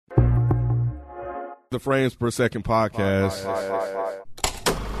The Frames Per Second podcast.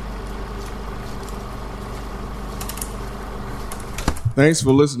 Thanks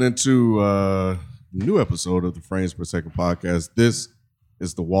for listening to a new episode of the Frames Per Second podcast. This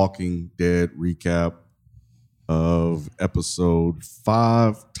is the Walking Dead recap of episode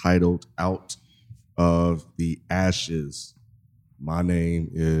 5, titled Out of the Ashes. My name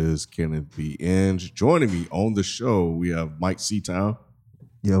is Kenneth B. Inge. Joining me on the show, we have Mike Seatown.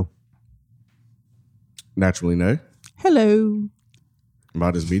 Yo. Naturally Nay. Hello.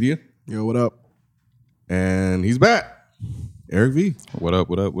 Modest Media. Yo, what up? And he's back. Eric V. What up?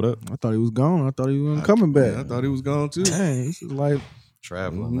 I thought he was gone. I thought he was coming back. I thought he was gone too. Dang, this is like,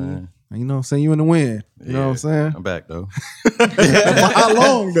 Traveling, man. you know what I'm saying? You in the wind. You know what I'm saying? I'm back, though. How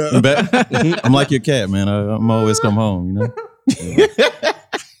long, though? I'm back. I'm like your cat, man. I'm always come home, you know?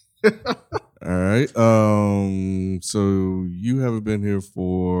 All right. So you haven't been here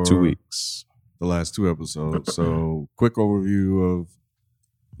for 2 weeks. The last 2 episodes. So quick overview of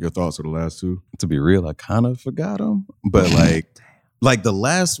your thoughts of the last 2. To be real, I kind of forgot them. But like the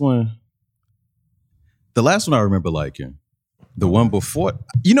last one I remember liking. The one before,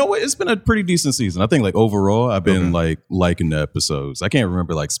 you know what? It's been a pretty decent season. I think like overall, I've been like liking the episodes. I can't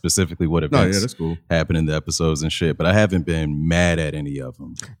remember like specifically what events that's cool. happened in the episodes and shit, but I haven't been mad at any of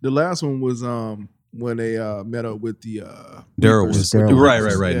them. The last one was when they met up with the Daryl was Daryl. right.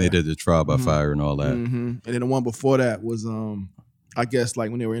 Yeah. And they did the trial by fire and all that. Mm-hmm. And then the one before that was I guess like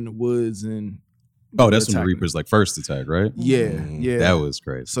when they were in the woods and Oh, that's when the attacking. Reapers like first attack, right? Yeah. That was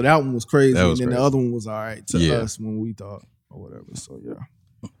crazy. So that one was crazy, That was and then crazy. the other one was all right to Yeah. us when we thought or whatever. So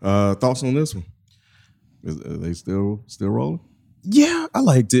yeah. Thoughts on this one? Are they still rolling? Yeah, I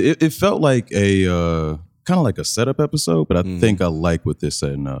liked it. It felt like a kind of like a setup episode, but I think I like what they're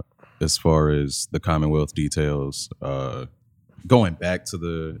setting up as far as the Commonwealth details. Going back to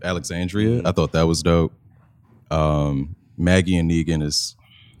the Alexandria, I thought that was dope. Maggie and Negan is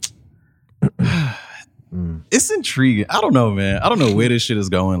it's intriguing. I don't know, man. I don't know where this shit is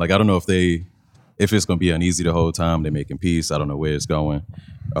going. Like, I don't know if it's gonna be uneasy the whole time. They're making peace. I don't know where it's going.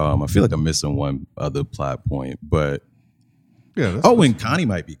 I feel like I'm missing one other plot point, but Yeah. and Connie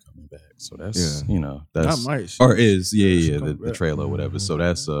might be coming back. So that's that's Not might. or is She'll the come back. trailer or whatever. So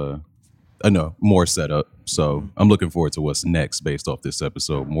that's I know more setup. So I'm looking forward to what's next based off this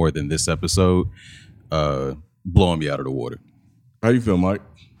episode more than this episode blowing me out of the water. How you feel, Mike?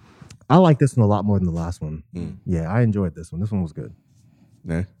 I like this one a lot more than the last one. Yeah, I enjoyed this one. This one was good.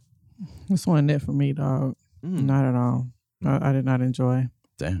 Nah. This wasn't it for me, dog. Not at all. I did not enjoy.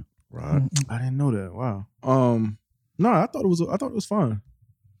 Damn. Right. I didn't know that. Wow. No, I thought it was fun.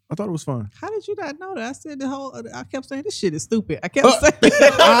 I thought it was fun. How did you not know that? I kept saying this shit is stupid. I kept saying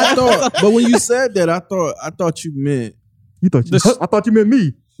I thought, but when you said that, I thought you meant I thought you meant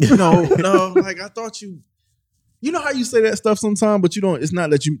me. no, like I thought you. You know how you say that stuff sometimes, but you don't. It's not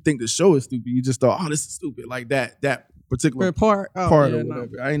that you think the show is stupid. You just thought, oh, this is stupid, like that particular part. part or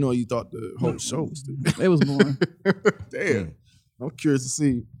whatever. I didn't know you thought the whole show was stupid. It was boring. Damn, I'm curious to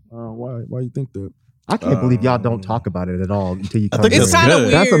see why you think that. I can't believe y'all don't talk about it at all until you come think in. It's kind of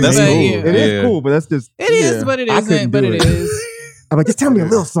weird. That's but amazing. yeah. It is cool, but that's just... It is, Yeah. but it I isn't. couldn't But do it it. is. I'm like, just tell me a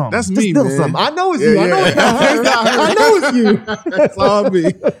little something. That's just me, a little man. something. I know it's Yeah, you. I know yeah. it's not her. I know it's you. That's all I be.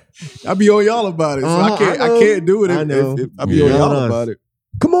 I be on y'all about it, so I can't do it. I know. If I be on Yeah. y'all about it.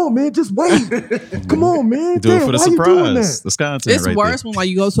 Come on, man. Just wait. Come on, man. Do it Damn, for the why you doing surprise. that? That's content. It's right worse there. when like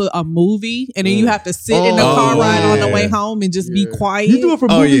you go to a movie and then you have to sit in the car ride on the way home and just be quiet. You do it for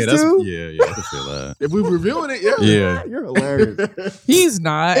Oh movies yeah, too? yeah. I can feel that. If we reviewing it, yeah. Yeah. You're hilarious. He's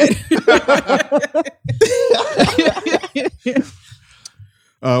not.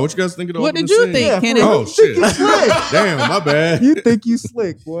 What you guys think of the What opening did you scene? think, Yeah, Kenneth? Oh shit! You slick. Damn, my bad. You think you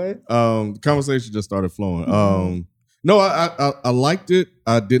slick, boy. The conversation just started flowing. No, I liked it.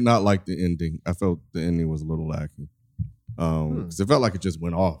 I did not like the ending. I felt the ending was a little lacking. Because it felt like it just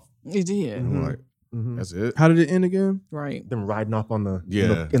went off. It did. I'm like, that's it. How did it end again? Right. Them riding off on the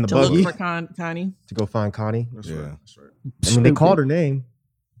Yeah. in the To buggy look for Connie. to go find Connie. That's Yeah. right. That's right. I mean, they called her name.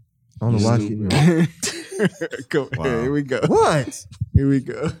 I don't know why she. Go. Wow. Yeah, here we go. What? Here we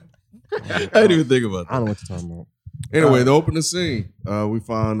go. I didn't even think about I don't that. know what you're talking about. Anyway, the opening scene, we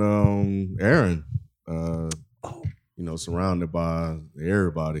found Aaron, surrounded by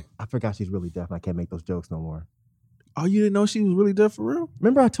everybody. I forgot she's really deaf. And I can't make those jokes no more. Oh, you didn't know she was really deaf for real?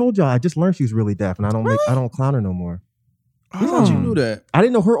 Remember, I told y'all I just learned she was really deaf, and I don't clown her no more. I thought you knew that. I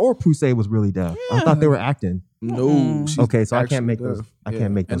didn't know her or Poussey was really deaf. I thought they were acting. No. she's Okay, so I actually can't make deaf. those. I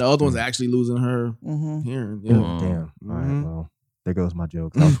can't make those. And the other one's actually losing her Mm-hmm. hearing. Yeah. Damn. All right. Mhm. Well, there goes my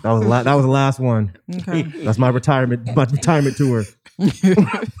joke. That was the last one. Okay. That's my retirement. My retirement tour.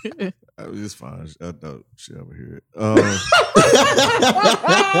 I It's fine. I doubt she'll ever hear it.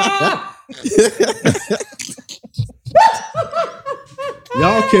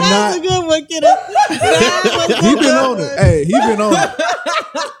 Y'all That's cannot. a good one, Kenneth. He been on it. Hey, he been on it.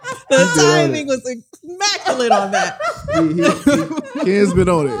 The timing was immaculate on that. Ken's been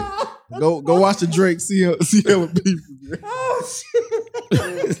on it. Go watch the Drake. See him with people. Oh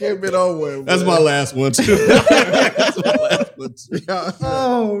shit! Ken been on one. That's my last one too. That's my last one too.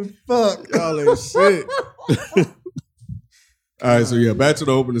 Oh fuck! Y'all ain't shit. All right, so yeah, back to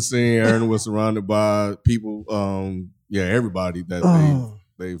the opening scene. Aaron was surrounded by people. Everybody that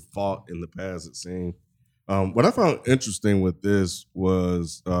they fought in the past. It seemed. What I found interesting with this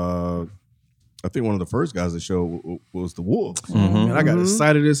was, I think one of the first guys that showed was the Wolves. And I got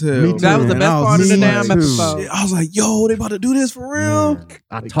excited as hell. Me too. That was the Man, best I was part of the me damn too. episode. Shit, I was like, yo, they about to do this for real?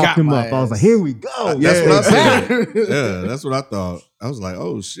 I They talked got him my up. I was ass. like, "Here we go." That's what I said. Yeah. Yeah, that's what I thought. I was like,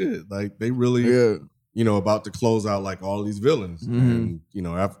 oh shit, like they really, Yeah. about to close out like all these villains. Mhm. And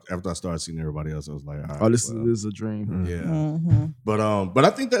after I started seeing everybody else, I was like, all right, Oh, this well, is a dream. yeah. Mhm. But I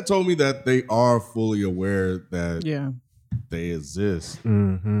think that told me that they are fully aware that Yeah. they exist.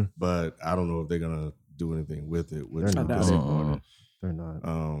 Mm-hmm. But I don't know if they're gonna do anything with it, which They're is not. disappointing. They're not.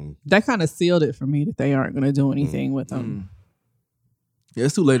 That kind of sealed it for me that they aren't going to do anything with them. Yeah,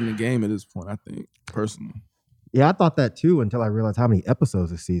 it's too late in the game at this point, I think, personally. Yeah, I thought that too until I realized how many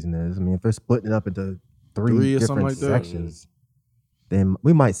episodes this season is. I mean, if they're splitting it up into three or something different like that. sections, then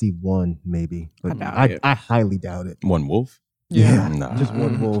we might see one maybe. But I doubt it. I highly doubt it. One wolf? Yeah, Nah. just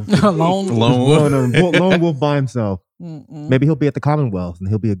one wolf. Alone. Lone wolf. Lone wolf by himself. Mm-mm. Maybe he'll be at the Commonwealth and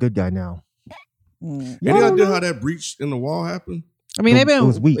he'll be a good guy now. Mm. Yeah, Any I don't idea know. how that breach in the wall happened? I mean, It they've been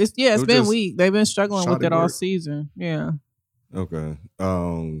was weak. It's It was been just weak. They've been struggling with shoddy it all work. season. Yeah. Okay.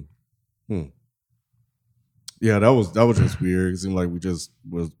 Yeah, that was just weird. It seemed like we just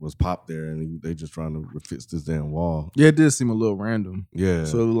was popped there and they just trying to fix this damn wall. Yeah, it did seem a little random. Yeah.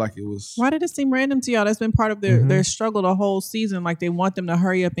 So it looked like it was. Why did it seem random to y'all? That's been part of their struggle the whole season. Like they want them to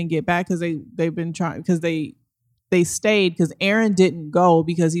hurry up and get back because they've been trying because they stayed because Aaron didn't go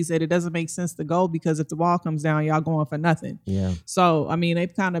because he said it doesn't make sense to go because if the wall comes down, y'all going for nothing. Yeah. So I mean,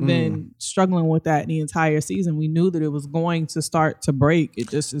 they've kind of been struggling with that the entire season. We knew that it was going to start to break. It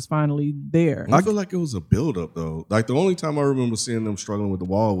just is finally there. I feel like it was a buildup though. Like the only time I remember seeing them struggling with the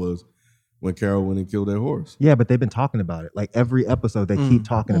wall was when Carol went and killed their horse. Yeah, but they've been talking about it. Like every episode, they keep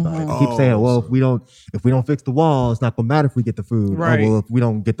talking about it. They keep Oh, saying, "Well, so- if we don't fix the wall, it's not gonna matter if we get the food. Right. Oh, well, if we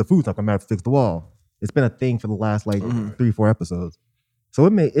don't get the food, it's not gonna matter if we fix the wall." It's been a thing for the last 3-4 episodes. So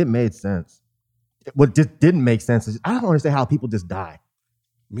it made sense. What just didn't make sense is I don't understand how people just die.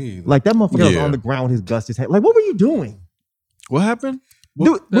 Me either. Like that motherfucker was Yeah. on the ground, his guts just had. Like, what were you doing? What happened?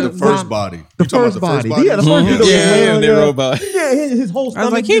 Dude, the what- first body. The You talking first about body. Yeah, the first dude that was Yeah, laying on they there. robot. Yeah, his whole I stomach.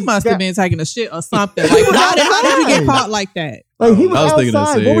 was like, he just must have got- been taking a shit or something. Like, how did you get caught like that? Like he was, I was thinking the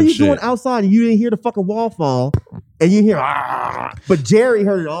outside. What were same you doing shit. outside and you didn't hear the fucking wall fall? And you hear, "Ah." But Jerry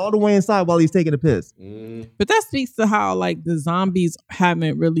heard it all the way inside while he's taking a piss. But that speaks to how like the zombies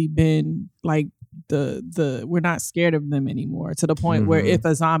haven't really been like the we're not scared of them anymore to the point where if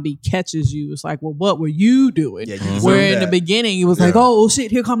a zombie catches you, it's like, well, what were you doing? Yeah, you Where deserve in the that. beginning it was like, Yeah. oh shit,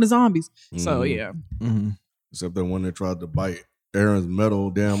 here come the zombies. So Mhm. yeah. Except that one that tried to bite Aaron's metal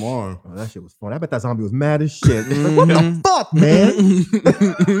damn arm. Oh, that shit was fun. I bet that zombie was mad as shit. Like, what the fuck, man?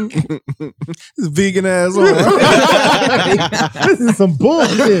 This vegan ass. This is some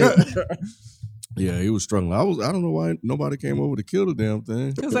bullshit. Yeah, he was struggling. I don't know why nobody came over to kill the damn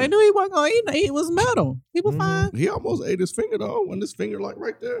thing. Because they knew he wasn't gonna eat. It was metal. He was fine. He almost ate his finger though. When his finger like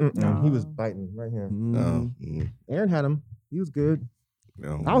right there. Mm-mm, he was biting right here. Oh, Aaron had him. He was good.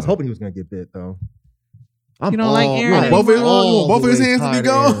 no, I was hoping he was gonna get bit though. You don't like Aaron Both of his- all both the of his way hands to be tired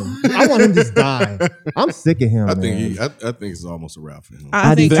gone? of Aaron. I want him to just die. I'm sick of him. I think man. I think it's almost a wrap for him.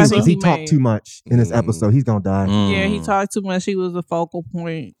 I think he talked made- too much in this episode. He's gonna die. Yeah, he talked too much. He was the focal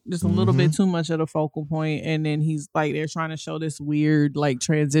point, just a little bit too much of the focal point. And then he's like, they're trying to show this weird like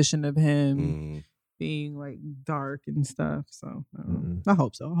transition of him being like dark and stuff. So I don't know. I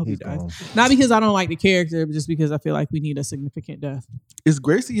hope so. I hope He's he dies. gone. Not because I don't like the character, but just because I feel like we need a significant death. Is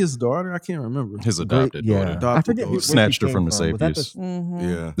Gracie his daughter? I can't remember. His adopted Yeah, daughter. Adopted I forget daughter. where Snatched she her from came the Was that Saviors.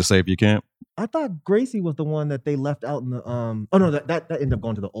 Yeah. The Savior camp. I thought Gracie was the one that they left out in the Oh no, that ended up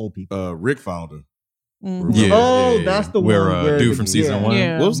going to the old people. Rick found her. Mhm. Yeah. Oh, yeah, that's yeah. the where, one where dude the- from season yeah. one.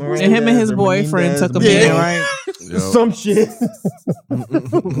 Yeah. What was Miranda And him and his or boyfriend Menendez, took him yeah. in, right? Yep. Some shit.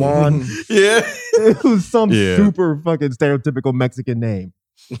 Juan. Yeah. It was some Yeah. super fucking stereotypical Mexican name.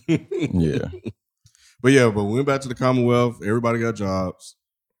 Yeah. But we went back to the Commonwealth. Everybody got jobs.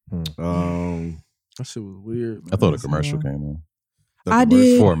 Hmm. That shit was weird. I thought a man. commercial came on. I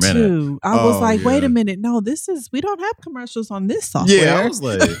did for a minute. too. I was Oh, like, wait yeah. a minute. No, we don't have commercials on this software. Yeah, I was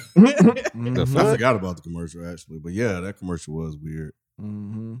like, the I fuck? forgot about the commercial actually, but yeah, that commercial was weird.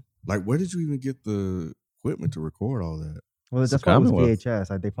 Mm-hmm. Like, where did you even get the equipment to record all that? Well, It's that's a why it was Commonwealth. VHS.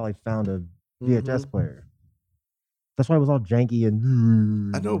 Like, they probably found a Mm-hmm. VHS player. That's why it was all janky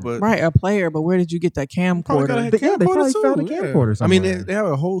and. I know, but Right, a player, but where did you get that Probably got a camcorder? Yeah, they probably found a camcorder I mean, somewhere. they have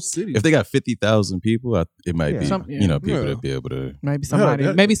a whole city. if they got 50,000 people, it might Yeah. be, Some- you know, people yeah. to be able to, Maybe somebody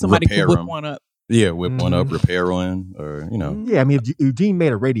that- could repair whip 'em. one up. whip one up, repair one, or, you know. Yeah, I mean, if Eugene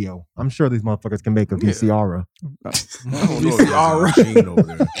made a radio, I'm sure these motherfuckers can make a VCR. I don't know if there's a machine over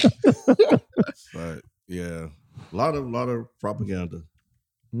there. But yeah, a lot of propaganda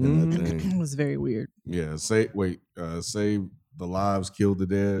in that It thing. was very weird. Yeah, save the lives, kill the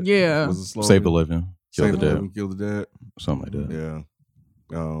dead. Yeah. was the slogan? Save the living, kill Save the dead, living, kill the dead. something like that.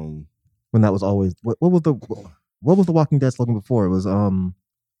 Yeah. When that was always what was the Walking Dead slogan before? It was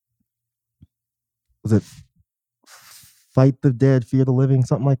it fight the dead, fear the living,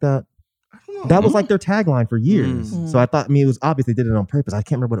 something like that. That was like their tagline for years. Mm. So I thought, it was obvious they did it on purpose. I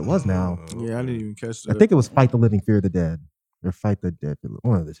can't remember what it was now. Yeah, I didn't even catch I that. think it was fight the living, fear the dead, or fight the dead, fear the,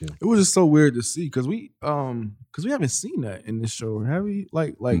 one of the two. It was just so weird to see because we haven't seen that in this show, have we?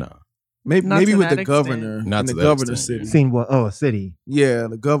 Like No. maybe Not maybe to with that the extent. governor, Not in to the that governor extent, city. Seen what? Oh, a city. Yeah,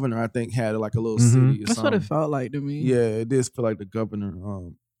 the governor I think had like a little Mhm. city. Or That's what it something. felt like to me. Yeah, it did feel like the governor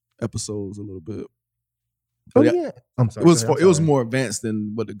episodes a little bit. Oh But yeah. I'm sorry. It was go ahead, it was I'm sorry. more advanced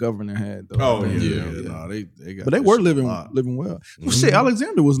than what the governor had. Though. Oh Yeah. yeah. Nah, they got But they that were shit living locked. well. Mhm. Well, shit,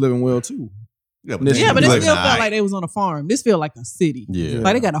 Alexander was living well too. Yeah, Yeah, Yeah, but it Like, still nah. felt like they was on a farm. This feel like a city. Yeah.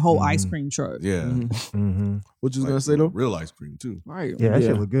 Like they got a whole Mhm. ice cream truck. Yeah. Mhm. Mhm. What you was Like, gonna say though? real ice cream too. Right. Yeah, that Yeah.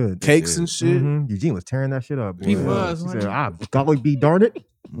 shit looked good. Cakes Yeah. and shit. Mhm. Eugene was tearing that shit up. Boy. He was, He wasn't said, he? "Ah, golly be darn it,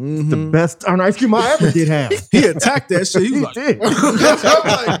 the Mhm. best darn ice cream I ever did have." He attacked that shit. He was like, did.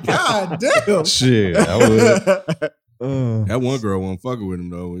 I'm like, God damn. Shit, I would. That one girl wasn't fucking with him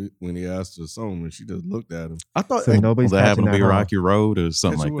though when he asked her something, and she just looked at him. I thought So nobody's Was that catching happened to that. be Huh? Rocky Road or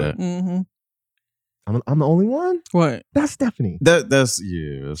something Catch like what? that? Mm-hmm. I'm the only one. What? That's Stephanie. That's that's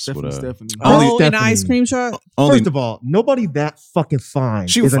Stephanie, what. Stephanie. Only Oh, in the Stephanie. ice cream truck? Only First of all, nobody that fucking fine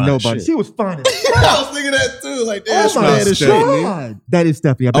She was is a fine as nobody. shit. She was fine. As I was thinking that too. Like, damn, Oh she my bad as shit. God. That is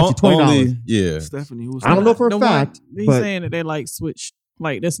Stephanie. I bet you $20. only, yeah. Stephanie, who's I don't know for The a one- fact, he's but saying that they like switched.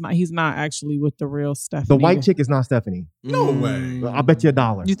 Like that's not. He's not actually with the real Stephanie. the white chick is not Stephanie. No way. I'll bet you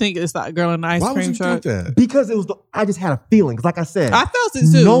 $1. You think it's that girl in the ice Why would cream you truck? think that? Because it was. I just had a feeling. Because like I said, I felt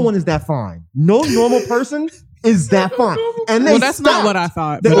it too. no one is that fine. No normal person is that fine. And they Well, that's not stopped. what I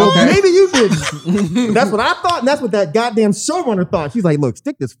thought. They- But well, okay. maybe you didn't. That's what I thought, and that's what that goddamn showrunner thought. She's like, "Look,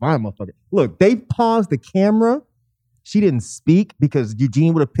 stick this fine, motherfucker. Look, they paused the camera. She didn't speak because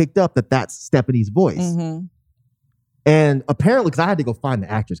Eugene would have picked up that that's Stephanie's voice. Mhm. And apparently, because I had to go find the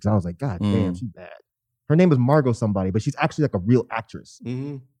actress because I was like, God damn, Mm. she's bad. Her name is Margot somebody, but she's actually like a real actress.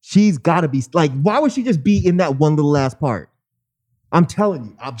 Mm-hmm. She's got to be like, why would she just be in that one little last part? I'm telling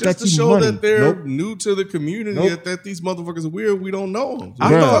you, I'll Just bet to you show money. that they're Nope. new to the community, Nope. that these motherfuckers are weird. We don't know them.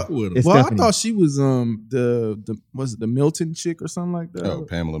 I Bruh, thought- with them. it's Well, Stephanie. I thought she was the was it the Milton chick or something like that? Oh,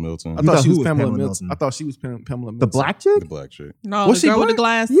 Pamela Milton, I You thought thought she who was was Pamela Pamela Milton. Milton? I thought she was Pamela Milton. The black chick? the black chick. No, Was the she girl with the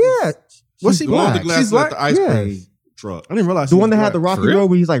black? glasses. Yeah. Was She's she The one with the black? glasses She's at black? the ice Yeah. cream truck. I didn't realize The she one was that had the black. Rocky real? Road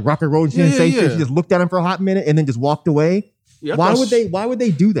where he's like Rocky Road and she didn't Yeah, say yeah, shit. yeah. She just looked at him for a hot minute and then just walked away. Yeah, I Why thought would she- they? Why would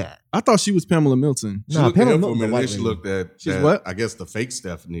they do that? I thought she was Pamela Milton. She Nah, looked at Pamela him for a Milton's a minute. white Then she lady. looked at She's that- what? I guess the fake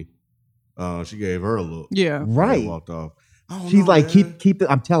Stephanie. She gave her a look. Yeah. Right. And walked off. I don't She's know, like, man. keep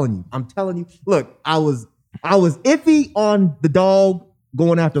the. I'm telling you. Look, I was iffy on the dog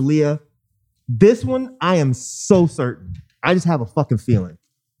going after Leah. This one, I am so certain. I just have a fucking feeling.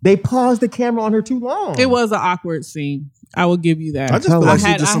 They paused the camera on her too long. It was an awkward scene. I will give you that. I just feel like she's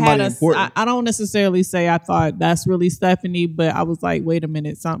just I somebody had important. I don't necessarily say I thought that's really Stephanie, but I was like, wait a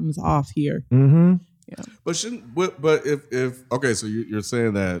minute, something's off here. Mm-hmm. But shouldn't? But if okay, so you're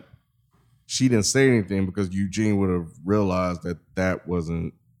saying that she didn't say anything because Eugene would have realized that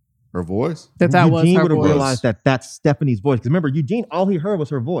wasn't her voice, That was Eugene her would have voice. realized that that's Stephanie's voice. Because remember, Eugene, all he heard was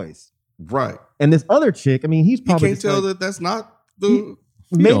her voice. right? And this other chick, I mean, he's You probably can't just tell like- that that's not the.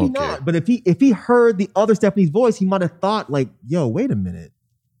 maybe don't not. care. But if he heard the other Stephanie's voice, he might have thought like, "Yo, wait a minute,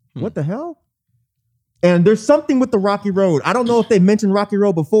 what the hell?" And there's something with the Rocky Road. I don't know if they mentioned Rocky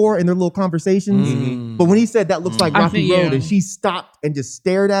Road before in their little conversations, Mm-hmm. but when he said that looks like I Rocky think, Road, yeah. and she stopped and just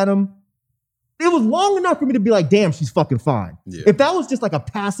stared at him, it was long enough for me to be like, "Damn, she's fucking fine." Yeah. If that was just like a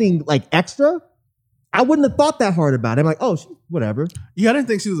passing like extra, I wouldn't have thought that hard about it. I'm like, "Oh, whatever." Yeah, I didn't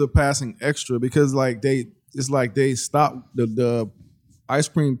think she was a passing extra because like they stopped the ice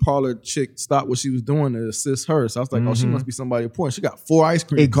cream parlor chick stopped what she was doing to assist her. So I was like, oh, she must be somebody important. She got 4 ice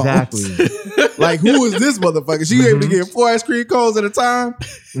cream Exactly. cones. Like, who is this motherfucker? She able to get 4 ice cream cones at a time?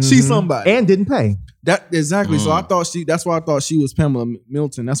 She's somebody. And didn't pay. That exactly. So I thought that's why I thought she was Pamela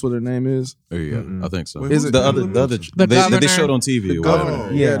Milton. That's what her name is. Oh, yeah, I think so. Wait, Is who's it the Pamela other Milton? The they governor? showed on TV or whatever.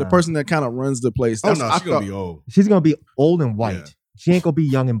 governor. Yeah, Yeah. the person that kind of runs the place. Oh That's, no, I she's gonna thought- be old. She's gonna be old and white. Yeah. She ain't gonna be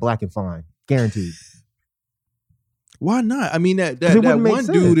young and black and fine. Guaranteed. Why not? I mean that it wouldn't make one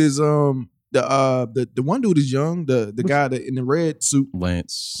dude sense. is the one dude is young. The guy that in the red suit.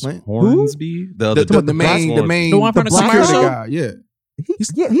 Lance Lance- Hornsby, the other The main The one from the black commercial? guy. Yeah.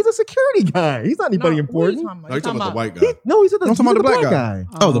 He's a security guy. He's not anybody important. No, you're talking about the white guy. No, he's a I'm talking about the black guy.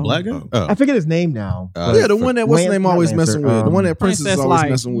 Oh, the black guy. Oh. I forget his name now. Yeah, the one that what's the name Lance- always not messing Lancer, with. The one that Princess is always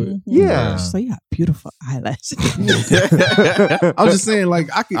messing with. Yeah. So you got beautiful eyelashes. I was just saying, like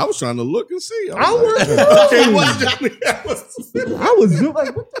I could. I was trying to look and see. I was okay, I was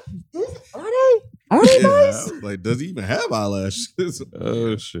like, what the, are they nice? Like, does he even have eyelashes?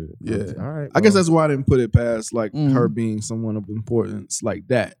 Oh shit. Yeah. All right. I guess that's why I didn't put it past like Mm. her being someone of importance like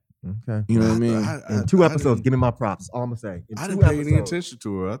that. okay. You know what I mean? In 2 episodes, give me my props. All I'm gonna say. In I 2 didn't pay any episodes. attention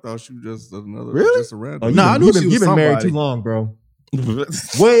to her. I thought she was just another, Really? just a random. Oh, Nah, I knew she was you've been married somebody. too long, bro.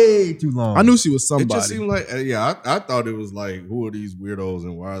 Way too long. I knew she was It somebody. just seemed like, I thought it was like, who are these weirdos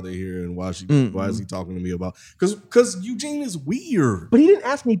and why are they here and why is he talking to me about? Because Eugene is weird. But he didn't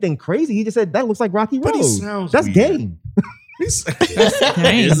ask me anything crazy. He just said that looks like Rocky Road. But he sounds That's weird. game. He's,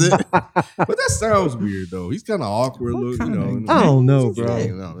 Dang. is it? But that sounds weird though. He's kind of awkward. Look, you know. and- I don't know, bro.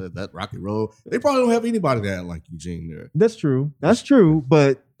 You know, that Rocky Road. They probably don't have anybody that act like Eugene there. That's true. That's true.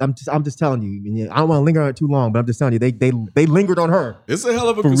 But I'm just telling you. And yeah, I don't want to linger on it too long. But I'm just telling you, they lingered on her It's a hell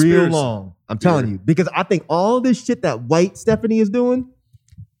of a for conspiracy. real long. I'm telling you because I think all this shit that white Stephanie is doing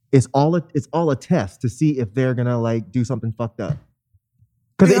is all a test to see if they're gonna like do something fucked up.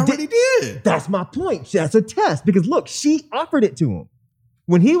 They Because already did. that's my point. That's a test because look, she offered it to him.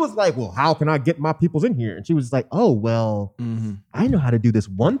 When he was like, well, how can I get my peoples in here? And she was like, oh, well, I know how to do this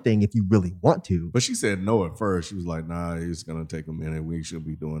one thing if you really want to. But she said no at first. She was like, nah, it's gonna take a minute. We should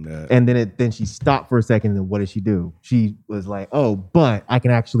be doing that. And then she stopped for a second. And what did she do? She was like, oh, but I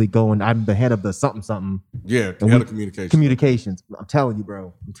can actually go and I'm the head of the something yeah, And head we- of communication. communications. I'm telling you,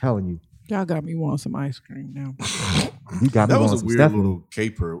 bro. I'm telling you. Y'all got me wanting some ice cream now. You got me That was on a some weird Stephanie. little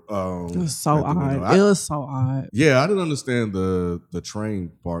caper. It was so at the window. odd. It was so odd. Yeah, I didn't understand the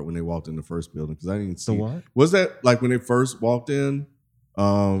train part when they walked in the first building because I didn't see. The what? Was that like when they first walked in?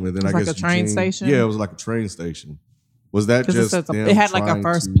 And then I like guess a train Eugene- station? Yeah, it was like a train station. Was that Because just them it had like a trying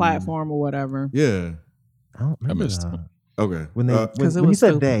first to- platform or whatever. Yeah. I don't remember missed that. it. Okay. When they 'Cause it when you was said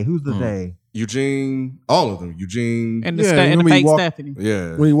stupid. they, who's the they? Eugene, all of them. Eugene. And Yeah, the, you and the remember you fake walked- Stephanie.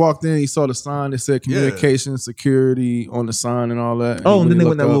 yeah. When he walked in, he saw the sign that said Yeah. communication security on the sign and all that. Oh, and when then he they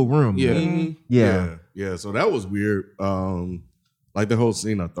went in that looked little up- room. Yeah. Mhm. Yeah. Yeah. So that was weird. Like the whole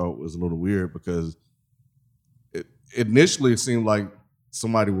scene I thought was a little weird because initially it seemed like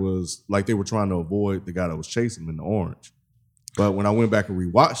somebody was like they were trying to avoid the guy that was chasing them in the orange. But when I went back and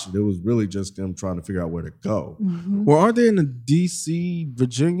rewatched it, it was really just them trying to figure out where to go. Mhm. Well, aren't they in the DC,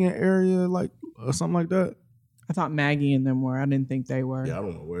 Virginia area, like or something like that? I thought Maggie and them were. I didn't think they were. Yeah, I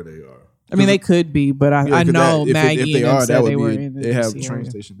don't know where they are. I mean, they could be, but I Yeah, 'cause know that- Maggie if and they them are, said that would they were be in the they have a DC train area.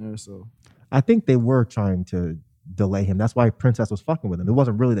 station there. So I think they were trying to delay him. That's why Princess was fucking with him. It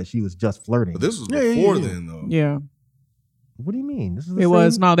wasn't really that she was just flirting. But this was Yeah, yeah, before yeah. then, though. Yeah, What do you mean? This is the it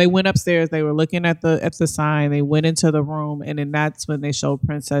was. same- No, they went upstairs. They were looking at the sign. They went into the room, and then that's when they showed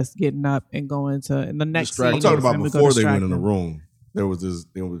Princess getting up and going to. And the next scene I'm talking was about them to go before they distract went in the them. room. They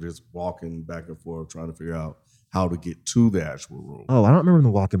were just walking back and forth trying to figure out how to get to the actual room. Oh, I don't remember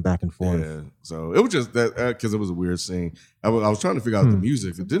them walking back and forth. Yeah, so it was just that because it was a weird scene. I was trying to figure out the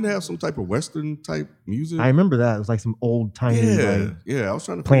music. It didn't have some type of Western type music. I remember that. It was like some old tiny like yeah. I was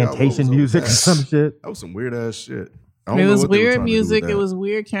trying to figure out what plantation was up music or with some that. shit. That was some weird ass shit. I I don't mean, it know was what they were weird trying to do with music. It that. was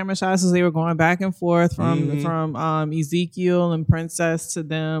weird camera shots as they were going back and forth from Mhm. Ezekiel and Princess to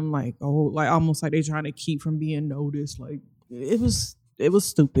them, like almost like they trying to keep from being noticed. Like it was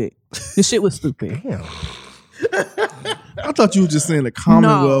stupid. This shit was stupid. Damn. I thought you were just saying the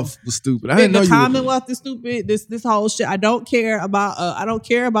Commonwealth was stupid. I didn't know the you were- Commonwealth is stupid. This whole shit. I don't care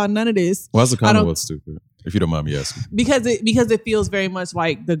about none of this. Why is the I don't- Commonwealth stupid? If you don't mind me asking. because it feels very much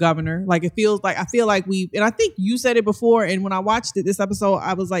like the governor. Like it feels like I feel like and I think you said it before. And when I watched it this episode,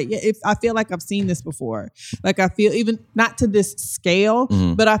 I was like, yeah, I feel like I've seen this before. Like I feel even not to this scale,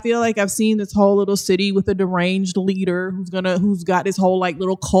 but I feel like I've seen this whole little city with a deranged leader who's got this whole like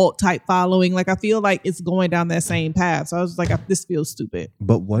little cult type following. Like I feel like it's going down that same path. So I was just like, this feels stupid.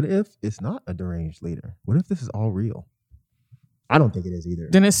 But what if it's not a deranged leader? What if this is all real? I don't think it is either.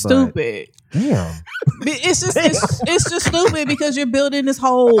 Then it's But, stupid. Damn. It's just stupid because you're building this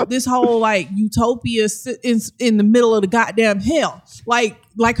whole like utopia in the middle of the goddamn hell. Like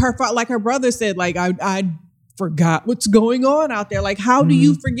her brother said, like I forgot what's going on out there. Like, how do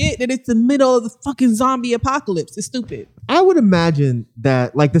you forget that it's the middle of the fucking zombie apocalypse? It's stupid. I would imagine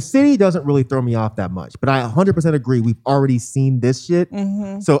that like the city doesn't really throw me off that much, but I 100% agree. We've already seen this shit.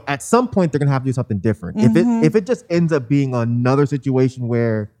 So at some point they're gonna have to do something different. If it just ends up being another situation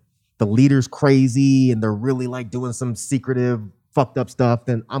where the leader's crazy and they're really like doing some secretive fucked up stuff,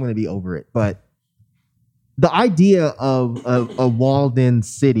 then I'm gonna be over it. But the idea of a walled in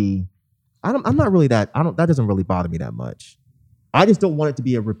city, I'm not really that. That doesn't really bother me that much. I just don't want it to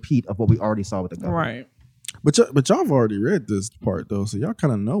be a repeat of what we already saw with the government. Right. But y'all have already read this part though, so y'all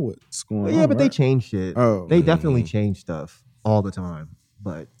kind of know what's going on. Yeah, but they right? change shit. Oh, they definitely change stuff all the time.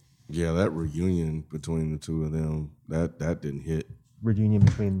 But Yeah, that reunion between the two of them, that didn't hit. reunion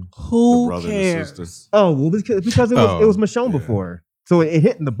between The Who brother and cares? sister. well because it was Michonne before, so it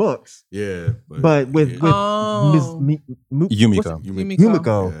hit in the books. Yeah, But with Ms. Yumiko.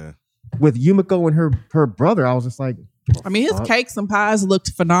 Yumiko. Yeah. With Yumiko and her brother, I was just like, I mean, his cakes and pies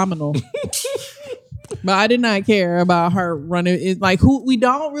looked phenomenal. But I did not care about her running. It's like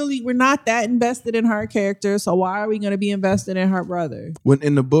we're not that invested in her character. So why are we going to be invested in her brother? When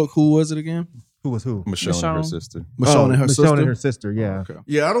in the book, who was it again? who was who? Michonne and her Michonne. sister. Michonne and her sister. Michonne and her sister. Yeah. Okay.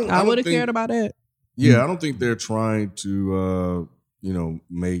 Yeah, I would have think- cared about it. Yeah, I don't think they're trying to,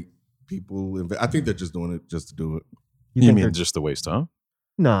 make people. I think they're just doing it just to do it. You think mean they're- just to waste time?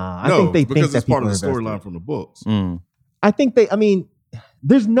 Nah, I No, think they because think it's that part people of the are invested. storyline from the books. I think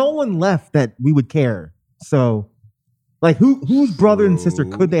there's no one left that we would care. So, like, whose brother and sister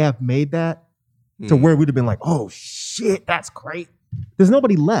could they have made that to where we'd have been like, oh shit, that's great. There's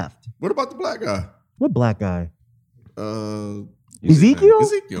nobody left. What about the black guy? What black guy? Ezekiel,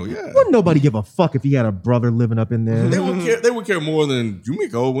 Ezekiel? yeah. Wouldn't nobody give a fuck if he had a brother living up in there? They would care more than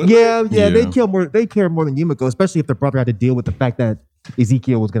Yumiko, wouldn't Yeah, they? they care more than Yumiko, especially if the brother had to deal with the fact that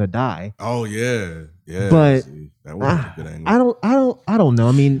Ezekiel was gonna die. Oh yeah. But see, that was a good angle. I don't know.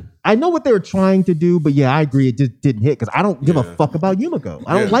 I mean, I know what they were trying to do, but yeah, I agree it just didn't hit because I don't give a fuck about Yumiko.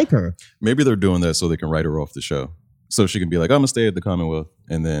 I don't like her. Maybe they're doing that so they can write her off the show. So she can be like, I'm gonna stay at the Commonwealth,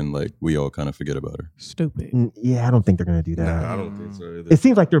 and then like we all kind of forget about her. Stupid. Yeah, I don't think they're gonna do that. Nah, I don't think so either. It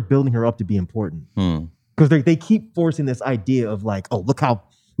seems like they're building her up to be important because they keep forcing this idea of like, oh, look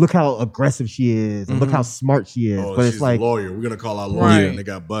how aggressive she is and look how smart she is. Oh, but she's it's like, a lawyer. We're gonna call our lawyer, Right. and they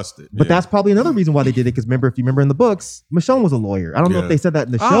got busted. but that's probably another reason why they did it. Because if you remember in the books, Michonne was a lawyer. I don't know if Yeah. they said that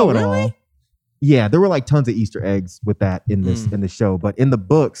in the Oh, show at really? all. Yeah, there were like tons of Easter eggs with that in the show, but in the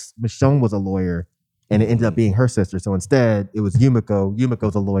books, Michonne was a lawyer, and it ended up being her sister. So instead, it was Yumiko.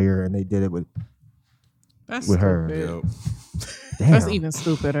 Yumiko's a lawyer, and they did it with That's with her. stupid. Yep. damn. That's even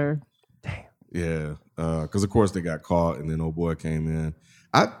stupider. Yeah, because of course they got caught, and then old boy came in.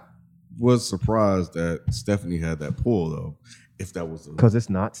 I was surprised that Stephanie had that pull though. If that was, Because it's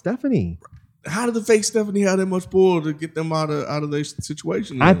not Stephanie. how did the fake Stephanie have that much pull to get them out of their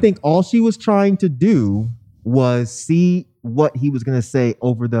situation? I then? think all she was trying to do was see what he was going to say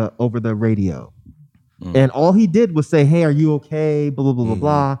over the radio. And all he did was say, hey, are you okay? Blah, blah, blah, blah,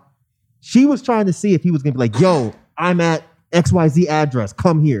 blah. She was trying to see if he was going to be like, yo, I'm at XYZ address.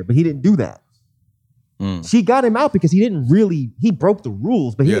 Come here. But he didn't do that. She got him out because he broke the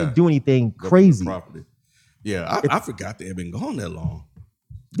rules, but he didn't do anything Go crazy. property. Yeah, I forgot they had been gone that long.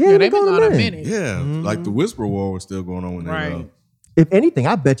 Yeah, they've been going gone a minute. Yeah, like the Whisper War was still going on when they Right. left. If anything,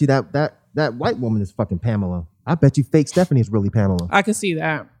 I bet you that white woman is fucking Pamela. I bet you fake Stephanie is really Pamela. I can see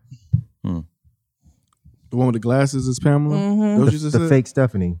that. The one with the glasses is Pamela. Those you just The said? fake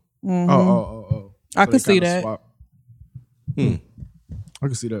Stephanie. Oh. I So can they see kinda that. swap. I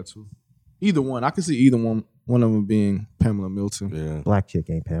can see that too. Either one. I can see either one of them being Pamela Milton. Yeah, Black chick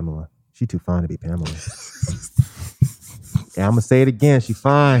ain't Pamela. She too fine to be Pamela. Yeah, I'm gonna say it again. She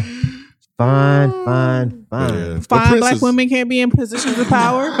fine. Fine. yeah. Fine But black Princess- women can't be in positions of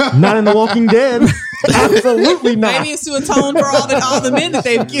power. Not in The Walking Dead. Absolutely not. Maybe it's to atone for all the men that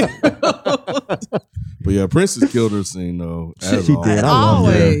they've killed. But yeah, Princess killed her scene though. as She always. did. I love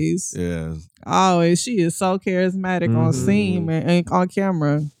her. Always. Yeah, Always. She is so charismatic on scene and on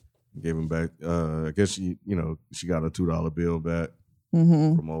camera. gave him back. I guess she got a $2 bill back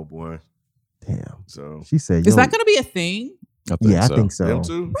from old boy. Damn. So She said, Is yo, that going to be a thing? I think yeah, so. I think so. them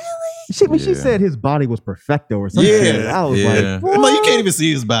too. She Yeah. said his body was perfecto or something. Yeah. I was Yeah. like, I'm like, you can't even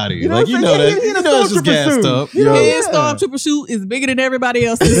see his body. You know Like, what you I'm know saying? that. He You in a know it's just stormtrooper gassed suit. up. Yeah. His stormtrooper shoot is bigger than everybody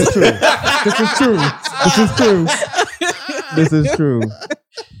else's. This is true. This is true. This is true.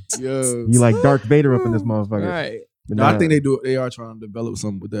 Yo. You like Darth Vader up in this motherfucker. Right. No, I think they do. They are trying to develop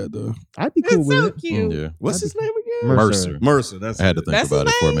something with that though. I'd be cool It's with so it. cute. Yeah. What's his name again? Mercer. Mercer. That's I had to it. think That's about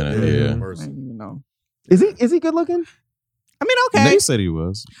his it for a name? minute. Yeah. I Mercer. don't even know. Is he good looking? I mean, okay. Nate said he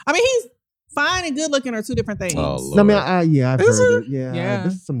was. I mean, he's fine and good looking are two different things. Oh, Lord. No, I mean, I've Is heard it. Yeah, Yeah.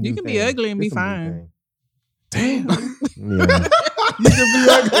 This is some You new can be thing. ugly and be This some new fine. thing. Damn. Yeah. You can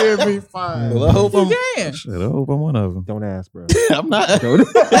be ugly and be fine. Well, I hope I'm. Yeah. Shit, I hope I'm one of them. Don't ask, bro. I'm not. Don't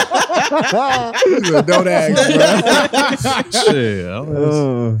Don't ask, bro. Shit.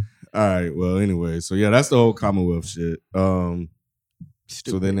 Oh. All right. Well, anyway, so yeah, that's the whole Commonwealth shit.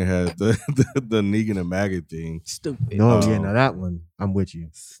 So then they had the Negan and Maggot thing. Stupid. No, yeah, now that one, I'm with you.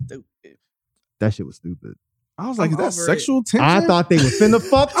 Stupid. That shit was stupid. I was like, is I'm that over sexual tension? I thought they were finna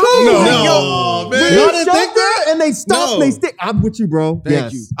fuck too. No, man. When Y'all they didn't showed think that? her and they stopped, No. they stick. I'm with you, bro. Thank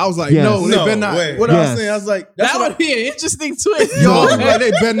Yes. you. I was like, Yes. no, they No better not. way. What I was Yes. saying, I was like, that's That what would be an interesting twist. Yo, I was like,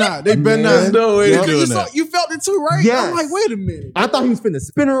 they better not. They better Man. not. No way Yep. to You, doing saw, that. you felt it too, right? Yes. I'm like, wait a minute. I thought he was finna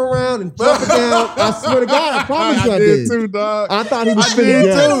spin her around and jump her down. I swear to God, I promise you I did. too, dog. I thought he was I finna did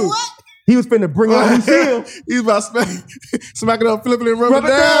yeah. too. He was finna bring out Lucille. He's about to smack it up, flipping it, rub Rub it it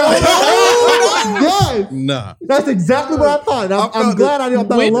down. down. Yes. Nah. That's exactly what I thought. I'm felt glad I'm not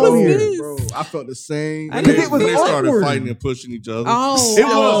When alone was here. this? Bro, I felt the same. I And didn't- then it was when they started awkward. fighting and pushing each other. Oh, It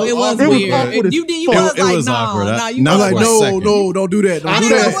was it was awkward. It was weird. awkward as You did. You fuck. was It like, was no, awkward. no. I- You not I was was like, for a no, second. no, don't do that. Don't I do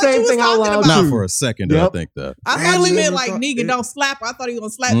said that. the What you same was thing out talking loud about? Not too. for a second did I Yep. think that. I Man, thought he you meant never like thought- Negan don't slap her. I thought he was gonna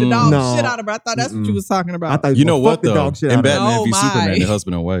slap the dog No. shit out of her. I thought that's what you was talking I about. thought You know fuck what the though? dog shit In out of her. Batman Oh, v my. Superman, they're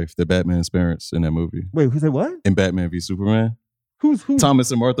husband and wife. They're Batman's parents in that movie. Wait, who said what? In Batman v Superman, Who's who? Thomas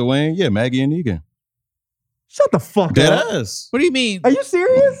and Martha Wayne. Yeah, Maggie and Negan. Shut the fuck Dead up. ass. What do you mean? Are you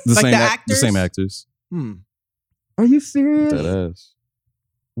serious? The Like same the the actors? same actors. Are you serious? Dead ass.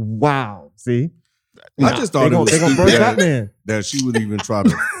 Wow. See? I just thought it was they gonna stupid burn that, Batman. that she would even try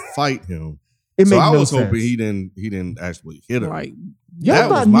to fight him. It So makes I no was sense. hoping he didn't actually hit her. Like, Y'all that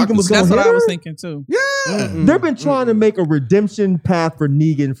thought was my Negan was concern. gonna that's what hit I was her? thinking too. Yeah. They've been trying to make a redemption path for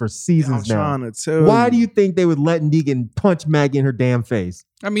Negan for I'm seasons now. trying to tell Why do you think they would let Negan punch Maggie in her damn face?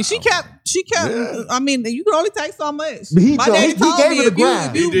 I mean, she kept. Yeah. I mean, you can only take so much. But he My told- daddy he told gave me her the if you,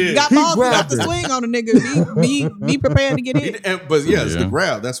 grab. if you He did. got He balls enough grabbed to her. swing on a nigga, be prepared to get hit. But yeah, it's Yeah. the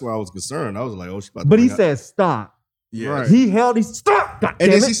grab. That's why I was concerned. I was like, oh, she about to But he bring out- said stop. yeah. Right. He held. He stop. God And damn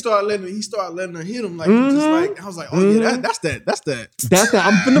then it. he started letting her hit him like Mhm. just like I was like, oh yeah, that's that. That's that.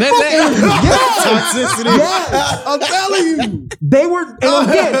 I'm finna That- fuck that- you. Toxicity. Yes. I'm telling you. They were, and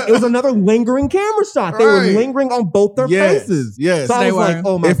again, it was another lingering camera shot. They were Right. lingering on both their Yes, faces. yes. So I They was like,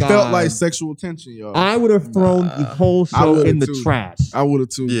 were. oh my It God. felt like sexual tension, y'all. I would have thrown the whole I show would've in the too. trash. I would have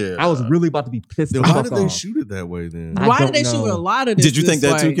too. Yeah. I was really about to be pissed Then the why fuck did they off. shoot it that way then? I Why don't did they shoot know. a lot of this? Did you think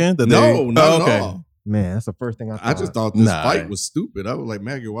that this too, way? Ken? That No, they, not oh, at okay. all. Man, that's the first thing I thought. I just thought this Nah. fight was stupid. I was like,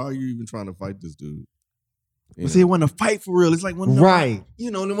 Maggie, why are you even trying to fight this dude? You But see, it know? wasn't a fight for real. It's like one of them, Right.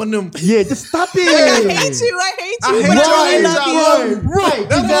 you know, one of them. Yeah, just stop it. I hate you. I hate you. I hate but y'all, I hate love y'all. you. Right.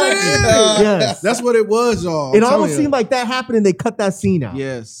 That's what it exactly. is. Yes. That's what it was, y'all. It I'm almost telling seemed like that happened and they cut that scene out. you.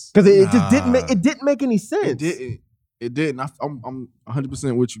 Yes. Because it just didn't Nah. make it didn't make any sense. It didn't. It didn't. I'm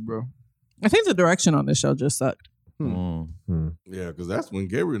 100% with you, bro. I think the direction on this show just sucked. Mm. Yeah, because that's when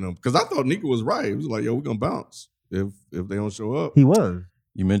Gabriel them. Because I thought Nika was right. He was like, yo, we're gonna bounce if they don't show up. He was.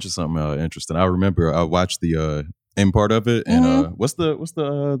 You mentioned something interesting. I remember I watched the end part of it, and what's the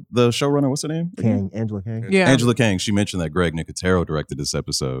showrunner? What's her name? Angela Kang. Yeah. Angela Kang. She mentioned that Greg Nicotero directed this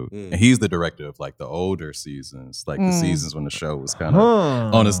episode, and he's the director of like the older seasons, like the seasons when the show was kind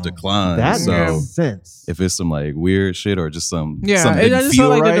of on its decline. That so makes sense. if it's some like weird shit or just some Yeah, something I didn't just feel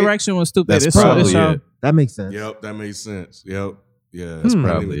felt like right, the direction was stupid. that's It's so probably the show. it. That makes sense. Yep, that makes sense. Yep. Yeah, that's Hmm. probably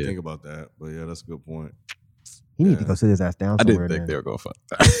Probably didn't even it. think about that. But yeah, that's a good point. He need Yeah. to go sit his ass down I somewhere. didn't think they then. were going to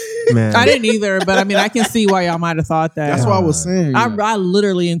fuck. Man. I didn't either, but I mean, I can see why y'all might have thought that. That's what I was saying. I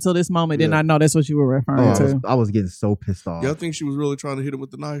literally until this moment did Yeah. not know that's what you were referring Oh, to. I was getting so pissed off. Y'all think she was really trying to hit him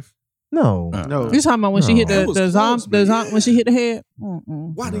with the knife? No. No. You talking about when she hit That the was the close, zom man. when she hit the head?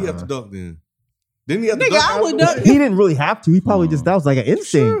 Mm-mm. Why did he have to duck then? Didn't he have to Nigga, duck? I out would of the duck. way? He didn't really have to. He probably just, that was like an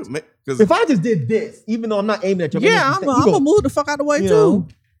instinct. Sure, because If I just did this, even though I'm not aiming at you, Yeah, I'm gonna move the fuck out of the way you too. know,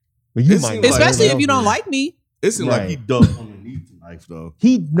 but you It might seemed not. like- Especially if you Everybody don't else like me. it seemed like Right. he ducked underneath the knife, though.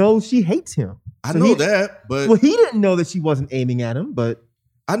 He knows she hates him. I So know he- that, but Well, he didn't know that she wasn't aiming at him, but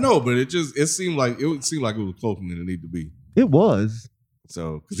I know, but it seemed like it was closer than it needed to be. it was.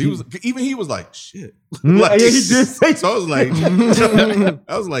 So, because he was like, shit. Mm, Like, yeah, he did say so I was like,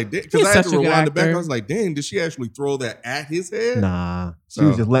 because He's I had to such a good rewind it back. actor. I was like, dang, did she actually throw that at his head? Nah. She So-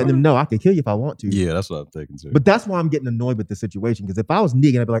 was just letting him know I can kill you if I want to. Yeah, that's what I'm thinking too. But that's why I'm getting annoyed with this situation. Because if I was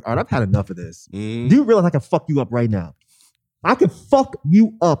Negan, I'd be like, all right, I've had enough of this. Mm. Do you realize I can fuck you up right now? I could fuck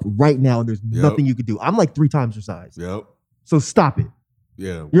you up right now, and there's nothing you could do. I'm like 3 times your size. Yep. So stop it.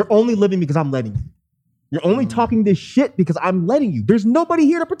 Yeah. You're only living because I'm letting you. You're only talking this shit because I'm letting you. There's nobody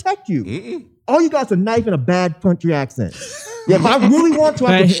here to protect you. Mm-mm. All you got is a knife and a bad country accent. Yeah, if I really want to,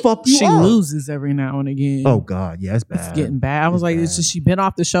 I can fuck you She up. loses every now and again. Oh God, yeah, it's bad. It's getting bad. I was like, it's just she been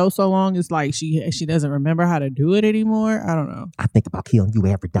off the show so long. It's like she doesn't remember how to do it anymore. I don't know. I think about killing you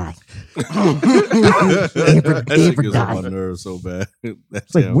every day. That shit every gets on my day. nerves so bad.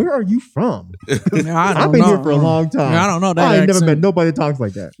 It's like, where are you from? I don't I've been know. here for a long time. I don't know that I ain't never accent. met nobody that talks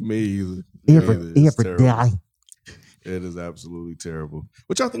like that. Me either. Every It's day. terrible. It is absolutely terrible.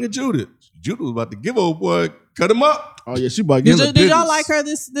 What y'all think of Judith? Judith was about to give old boy, cut him up. Oh yeah, she about to get Did y'all like her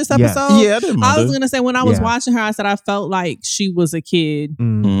this episode? Yeah, I didn't mind I was it. gonna say when I was Yeah. watching her, I said I felt like she was a kid,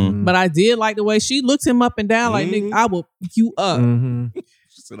 Mhm. but I did like the way she looked him up and down. Like, nigga, I will pick you up. Mhm.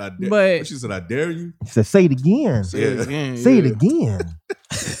 She said, I dare. But- She said, I dare you. He said, say it again. Yeah. Say it again.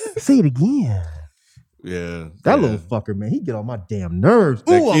 Say it again. Yeah. That yeah. little fucker, man, he get on my damn nerves.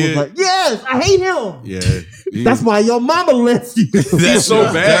 That Ooh, I was kid- like, yes, I hate him. Yeah. He- That's why your mama left you. he's so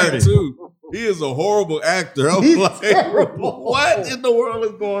That's bad dirty. too. He is a horrible actor. I'm He's like, terrible. what in the world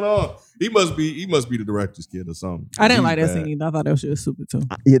is going on? He must be the director's kid or something. I didn't He's like that bad. scene either. I thought that shit was stupid too.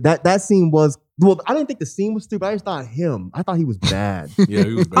 Yeah, that scene was, well, I didn't think the scene was stupid. I just thought him. I thought he was bad. Yeah,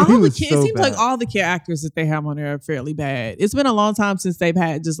 he was bad. All He the was kids, so it seems like bad. all the kid actors that they have on there are fairly bad. It's been a long time since they've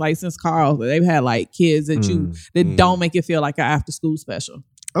had since Carl, they've had like kids that don't make it feel like an after school special.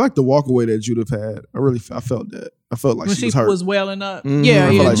 I like the walk away that Judith had. I felt that. I felt like When she was hurt. welling up. Mhm. Yeah, I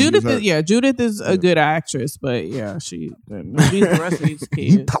feel yeah. like she was hurt. Judith is a good actress, but yeah, the rest of these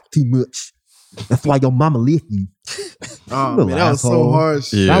You kids. talk too much. That's why your mama left you. Oh, Little man, that was so asshole.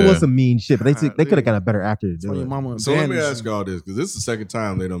 harsh. Yeah. That was some mean shit, but they God, could have got a better actor to That's why do your it. mama So let me abandoned ask you. y'all this, because this is the second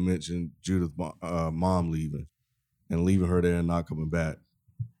time they don't mention Judith's mom leaving and leaving her there and not coming back.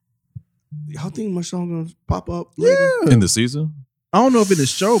 Y'all think Michonne gonna pop up later? In the season? I don't know if in the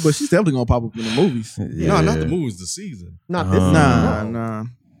show, but she's definitely gonna pop up in the movies. No, not the movies, the season. Not this. Nah, season, Nah.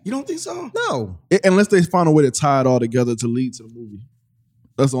 You don't think so? No. Unless they find a way to tie it all together to lead to the movie.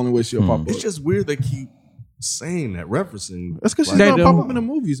 That's the only way she'll pop up. It's just weird they keep saying that, referencing. That's because she's They gonna do. pop up in the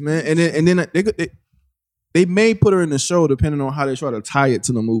movies, man. And then they may put her in the show depending on how they try to tie it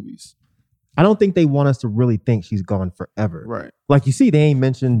to the movies. I don't think they want us to really think she's gone forever. Right. Like you see, they ain't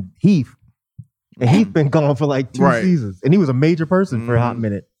mentioned Heath. And Heath been gone for like 2 Right. seasons. And he was a major person for a hot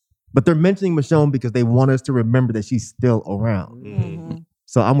minute. But they're mentioning Michonne because they want us to remember that she's still around. Mhm.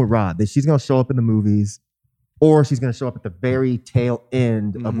 So I'm with Rod that she's gonna show up in the movies, or she's gonna show up at the very tail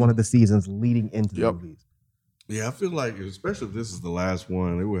end of one of the seasons leading into the movies. Yeah, I feel like, especially if this is the last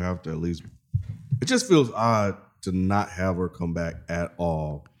one, they would have to at least. It just feels odd to not have her come back at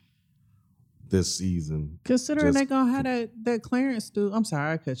all this season. Considering Just- they gonna have that Clarence dude. I'm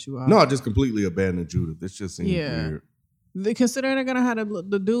sorry, I cut you off. No, I just completely abandoned Judith. This just seems Yeah. weird. Considering they're gonna have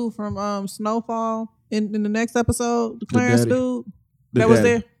the dude from Snowfall in the next episode, the Clarence daddy. dude The that was daddy.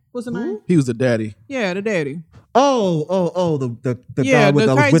 there. What's the name? He was the daddy. Yeah, the daddy. The Yeah, guy with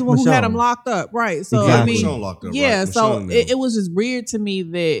the was crazy with one who had Michonne. him locked up. Right. So Exactly. I mean, Michonne locked up, yeah. right? So Michonne, it was just weird to me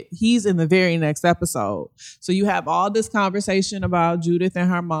that he's in the very next episode. So you have all this conversation about Judith and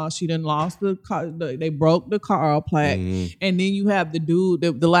her mom. She done lost the car. They broke the Carl plaque, Mhm. and then you have the dude,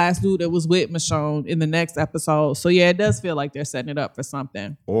 the last dude that was with Michonne in the next episode. So yeah, it does feel like they're setting it up for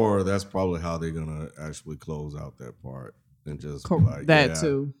something. Or that's probably how they're gonna actually close out that part and just be like, that yeah,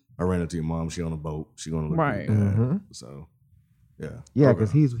 too. I ran into your mom. She on a boat. She gonna look Right. really bad. Mhm. So yeah, Yeah, Okay.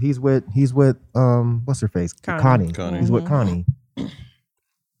 because he's with what's her face? Connie. Connie. He's with Connie.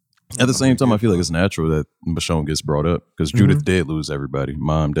 At the same time, I feel like it's natural that Michonne gets brought up because Judith did lose everybody,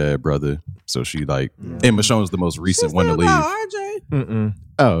 mom, dad, brother. So she and Michonne's the most recent one to leave. RJ. Mm-mm.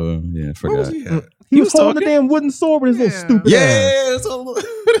 Oh yeah, I Where was forgot. he at? He was holding talking. the damn wooden sword with his little stupid ass.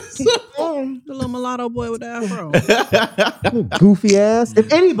 The little mulatto boy with the afro. Little goofy ass.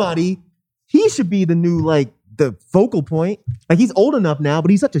 If anybody, he should be the new the focal point. Like he's old enough now,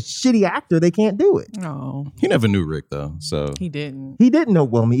 but he's such a shitty actor they can't do it. No, He never knew Rick though, so he didn't. He didn't know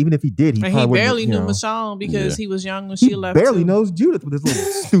Wilmy. Even if he did, And he probably wouldn't, barely you knew know. Michonne because Yeah. he was young when He she left. barely too. knows Judith with his little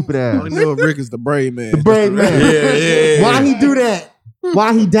stupid I ass. only know if Rick is the brave man. The brave man. yeah. Why he do that?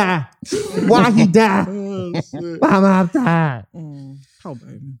 Why he die? Why he die? Why am I die? Oh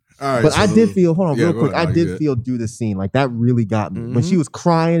baby. All right, But so I did feel, hold on, Yeah, real go quick. ahead, I no, you did good. feel do this scene. Like that really got me. When she was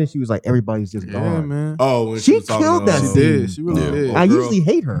crying and she was like, everybody's just Yeah, gone. man. Oh, when She was talking killed to, that She scene. did. She really Yeah. did. I girl. usually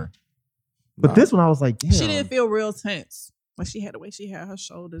hate her. But this one I was like, damn. She didn't feel real tense. Like she had the way she had her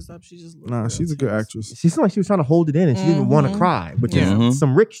shoulders up. She just looked Nah, real she's a good tense. actress. She seemed like she was trying to hold it in and she didn't want to cry, which Mhm. is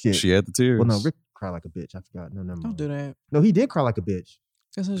some Rick shit. she had the tears. Well, no, cry like a bitch. I forgot. No, never mind. Don't do that. No, he did cry like a bitch.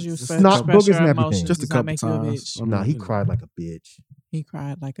 Just as you snot boogers and everything. Just a couple make times. You a bitch. Nah, he cried like a bitch. He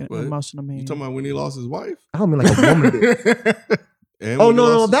cried like an What? emotional man. You talking about when he lost his wife? I don't mean like a woman did. And Oh when he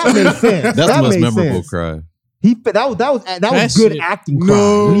no, lost that his- made sense. That's that the most made memorable sense. cry. That was good shit. acting cry.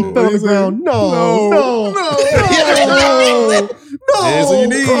 No. When he fell on the Is it? ground. No. Hands on your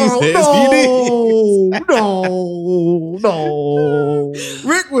knees. Hands on your No.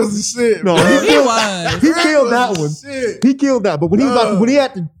 Rick was the shit. No, bro. he He was. He killed that one. Shit. He killed that. But when he was when he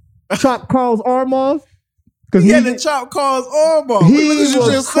had to chop Carl's arm off, because He had to chop Carl's arm off. he Look what you was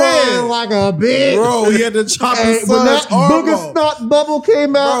just crying said. like a bitch. Bro, he had to chop And his when son's that arm booger off. snot bubble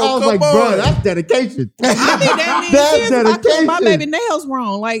came out, Bro, I was come like, bro, on. that's dedication. I mean, that means That's shit if I clip my dedication. baby nails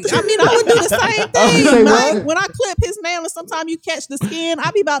wrong. Like, I mean, I would do the same You say thing. what? Like, when I clip his nail and sometimes you catch the skin,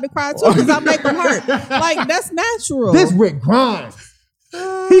 I be about to cry too because I make them hurt. Like, that's natural. This Rick Grimes.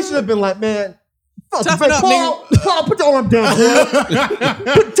 He should have been like, man, fuck Toughen you, up, Paul, put your arm down, boy.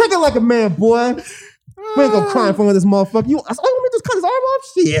 Take it like a man, boy. We ain't gonna cry in front of this motherfucker. You want me to just cut his arm off?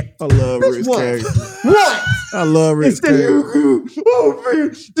 Shit. I love Bitch, Rick's what? character. What? I love Rick's Instead character. you, oh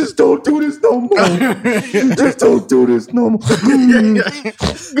man, just don't do this no more. Just don't do this no more.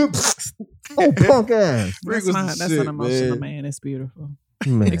 Oh, punk ass. Rick that's was not, the that's shit, an emotional man. man. It's beautiful.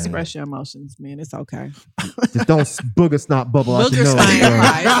 Man. Express your emotions, man. It's okay. Just don't booger snot bubble out your Booger nose, stain bro.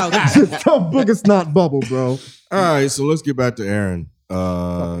 cry. It's okay. Just don't booger snot bubble, bro. All right, so let's get back to Aaron.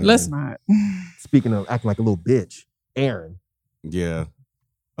 Let's not. Speaking of acting like a little bitch, Aaron. Yeah.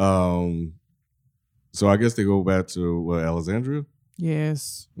 So I guess they go back to Alexandria,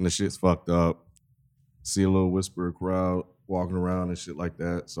 Yes. and the shit's fucked up. See a little whisperer crowd walking around and shit like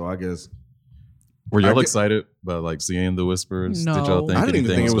that. So I guess Were y'all I get- excited about like seeing the whispers? No. Did y'all think I didn't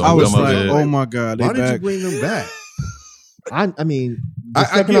even anything think was it going was- to I come was of like, it? oh my God, they why did you back. bring them back? I mean, the I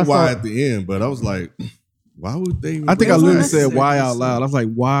second get saw why it- at the end, but I was like, why would they? Even I think bring I them literally back? said why out loud. I was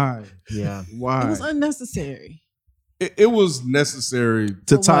like, why? Yeah. Why? It was unnecessary. It was necessary.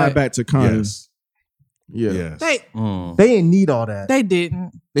 to For tie what? it back to Connie. Yes. Yeah. Yes. They They didn't need all that. they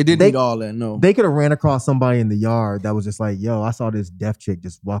didn't. They didn't They- need all that, no. They could have ran across somebody in the yard that was just like, yo, I saw this deaf chick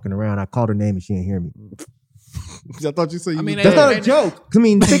just walking around. I called her name and she didn't hear me. I thought you said I mean, That's not a they- joke. I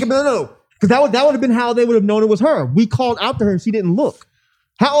mean, think about it. No. Because that would have been how they would have known it was her. We called out to her and she didn't look.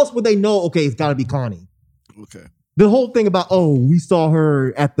 How else would they know, okay, it's got to be Connie? Okay. The whole thing about, oh, we saw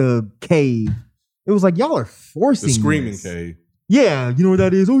her at the cave. It was like, y'all are forcing The screaming this. cave. Yeah, you know where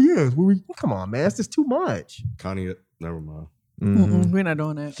that is? Oh, yeah. It's where we, come on, man. It's just too much. Connie, never mind. Mm-mm, we're not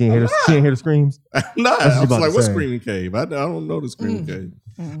doing that. She didn't hear the screams. Nah, That's what I you was about like, to what say. screaming cave? I don't know the screaming cave.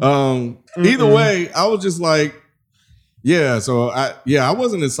 Mm. Either way, I was just like, yeah. So I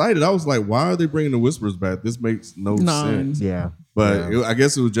wasn't excited. I was like, why are they bringing the whispers back? This makes no None. sense. Yeah. But Yeah. I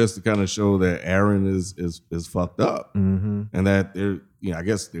guess it was just to kind of show that Aaron is fucked up, Mm-hmm. and that they're, I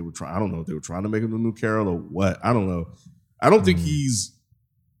guess they were trying. I don't know if they were trying to make him a new Carol or what. I don't know. I don't think he's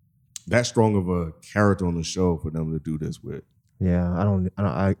that strong of a character on the show for them to do this with. Yeah,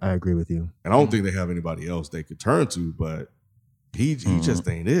 I agree with you. And I don't think they have anybody else they could turn to, but he just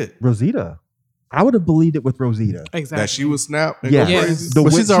ain't it. Rosita. I would have believed it with Rosita. Exactly. That she would snap and Yeah. go Yes. crazy. The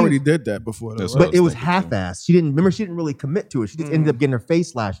But way she's she- already did that before, though. That's right? what But it was thinking, half-assed. She didn't really commit to it. She just ended up getting her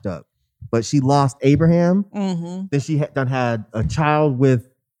face slashed up. But she lost Abraham. Mm-hmm. Then she had a child with,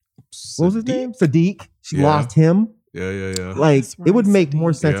 what was his name? Sadiq. She Yeah. lost him. Yeah. Like, That's it would right, make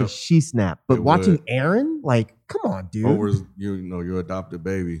more Sadiq. sense Yeah. if she snapped. But It watching would. Aaron, like, come on, dude. Over your adopted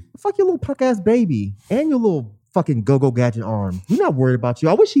baby. Fuck your little punk ass baby and your little fucking go-go gadget arm. We're not worried about you.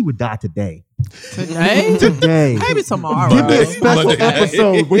 I wish he would die today. Today? Today. Maybe tomorrow. Give me a special Monday.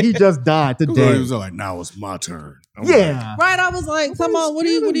 episode where he just died He today. was like, now it's my turn. I'm Yeah. Right, I was like, come on, what are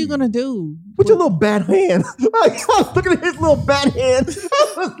you gonna do? With your little bad hand. Like, I was looking at his little bad hand.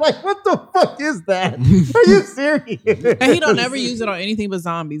 I was like, what the fuck is that? Are you serious? And he don't ever use it on anything but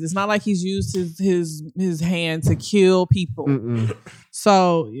zombies. It's not like he's used his hand to kill people. Mm-mm.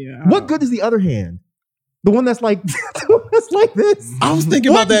 So yeah. What good is the other hand? The one that's like, the one that's like this. I was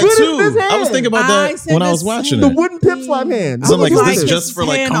thinking What about that good is too. this I was hand? thinking about I that said when I the was watching The it. wooden pip slap hand. So I'm like, What is this is just for,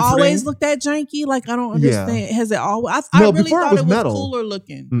 like, hand comforting? always looked that janky? Like I don't Yeah. understand. Has it always? No, I really before it thought was it was metal. cooler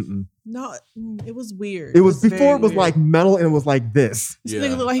looking. Mm-mm. No, it was weird. It was very before it was weird. like metal and it was like this. This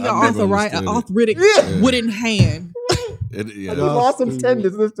nigga look like he I got never an understood arthritic Yeah. wooden hand. it. Like, Yeah. he lost some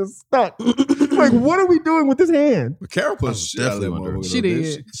tendons and it's just stuck. Like, what are we doing with his hand? But Carol punched the shit out of that Definitely wonder. motherfucker. She though, did.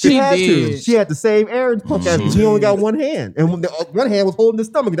 didn't She had to. did. She had to save Aaron's punk ass because he only got one hand. And when the one hand was holding his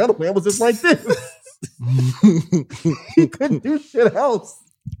stomach, and the other hand was just like this. He couldn't do shit else.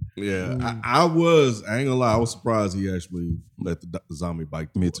 Yeah, I ain't gonna lie, I was surprised he actually let the zombie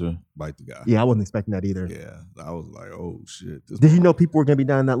bite the guy. Yeah, I wasn't expecting that either. Yeah, I was like, oh shit. Did you know people were gonna be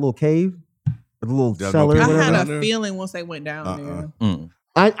down in that little cave? The little There's cellar no or people I whatever? had down a there? feeling once they went down there.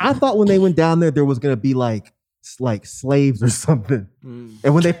 I thought when they went down there was gonna be like slaves or something.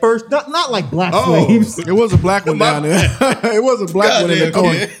 And when they first not like black slaves. It was a black one down there. It was a black one in the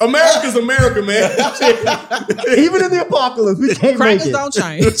corner. America's America, man. Even in the apocalypse, we can't make Crackers it. don't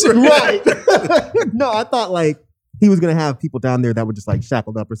change. Right. No, I thought like he was gonna have people down there that were just like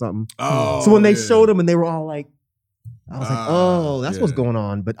shackled up or something. Oh, So when they yeah. showed them and they were all like, I was like, oh, that's what's yeah. going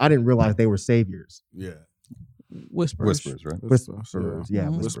on. But I didn't realize they were saviors. Yeah, Whispers. right? Whisperers. Yeah,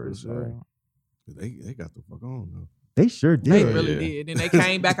 Mhm. whisperers. Right. they got the fuck on though. They sure did. They really did. And they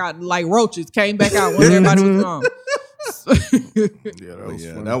came back out like roaches, came back out when everybody was gone. Yeah, that was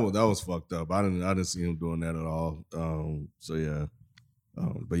funny. that was fucked up. I didn't see him doing that at all. So yeah,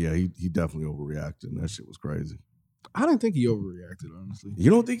 but yeah, he definitely overreacted. And that shit was crazy. I didn't think he overreacted, honestly. You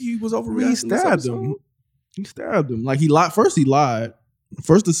don't think he was overreacting? He stabbed him. He stabbed him. Like he lied. First he lied.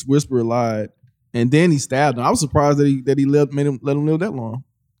 First the whisperer lied, and then he stabbed him. I was surprised that he let him live that long.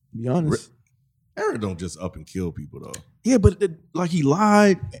 To be honest. Aaron don't just up and kill people though. Yeah, but like he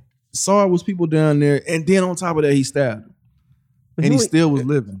lied, saw it was people down there, and then on top of that he stabbed him, But and he only- still was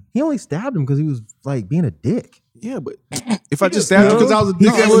living. He only stabbed him because he was like being a dick. Yeah, but if I just stabbed him because I was a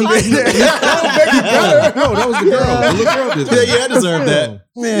dick, He that would just- No, that was the girl. The little girl did that. I deserve that.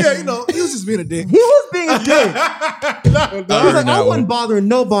 Yeah, you know, he was just being a dick. He was being a dick. He was like, I wasn't bothering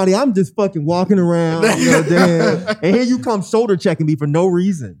nobody. I'm just fucking walking around. You know, damn. And here you come shoulder checking me for no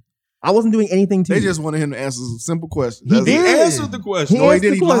reason. I wasn't doing anything to They you. just wanted him to answer some simple questions. He That's it. did. answered the question. He No, he answered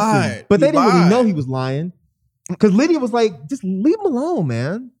did. the He question. lied. But He they didn't really lied. know he was lying. Because Lydia was like, just leave him alone,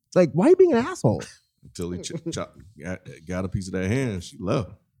 man. Like, why are you being an asshole? Until he got a piece of that hand, she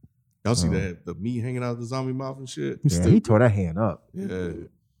left. Y'all see that the meat hanging out of the zombie mouth and shit. Yeah, he tore that hand up. Yeah,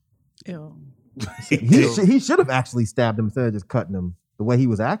 Ew. He should have actually stabbed him instead of just cutting him the way he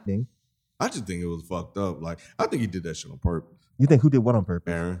was acting. I just think it was fucked up. Like I think he did that shit on purpose. You think who did what on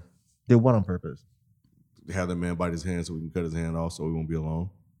purpose? Aaron Did what on purpose? have that man bite his hand so we can cut his hand off so he won't be alone.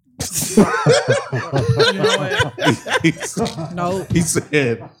 You know what? No. He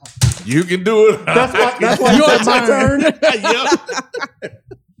said, "You can do it." That's why it's my turn.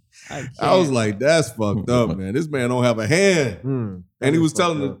 I was like, "That's fucked up, man. This man don't have a hand," and he was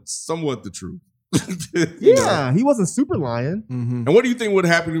telling somewhat the truth. You know? Yeah, he wasn't super lying. And what do you think would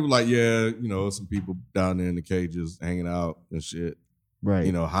happen? He was like, "Yeah, you know, some people down there in the cages hanging out and shit, Right.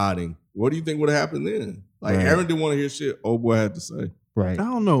 you know, hiding." What do you think would have happened then? Like Right. Aaron didn't want to hear shit old boy had to say. Right. I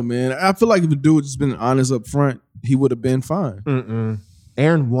don't know, man. I feel like if a dude just been honest up front, he would have been fine.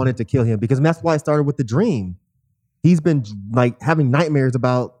 Aaron wanted to kill him because that's why it started with the dream. He's been like having nightmares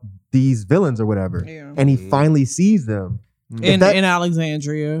about these villains or whatever. Yeah. And he finally sees them. In that-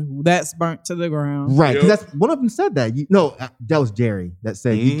 Alexandria, that's burnt to the ground. Right. Because Yep. that's one of them said that. That was Jerry that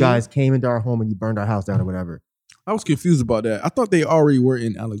said you guys came into our home and you burned our house down or whatever. I was confused about that. I thought they already were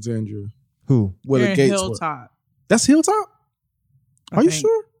in Alexandria, Who? where They're the in gates were. Hilltop. That's Hilltop? I Are you think.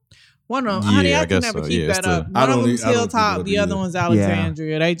 sure? One of them, Yeah, honey, I I can guess never so. keep Yeah, that it's up. the- I One don't of them's think- I don't keep Hilltop, it up the other either. one's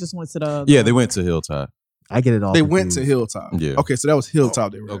Alexandria. They just went to the Yeah, they went to Hilltop. I get it all. They went to confused. Hilltop. Yeah. Okay, so that was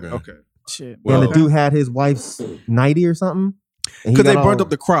Hilltop. They were okay. okay. shit. Well- And the dude had his wife's 90 or something. And he Because they got burnt all- up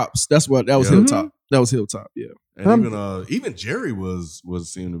the crops. That's what that was Yeah. Hilltop. That was Hilltop. Yeah. And even Jerry was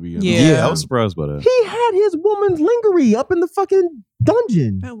seemed to be in Yeah. Yeah, I was surprised by that. He had his woman's lingerie up in the fucking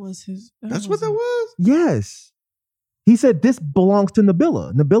dungeon. That was his. That's what that was. Yes. He said this belongs to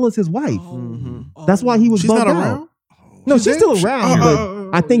Nabila. Nabila's his wife. That's why he was She's bugged not out. around? No, she's dead? still around, Oh,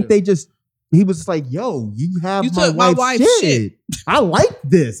 but I think they just he was just like, yo, you have You my took my wife's wife's shit. I like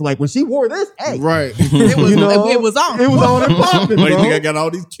this. Like when she wore this, hey. Right. It was, You know, it was on. It was on and popping, Why do you think I bro. got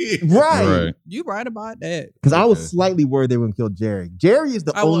all these kids? Right. You right about that. Because I was Okay. slightly worried they wouldn't kill Jerry. Jerry is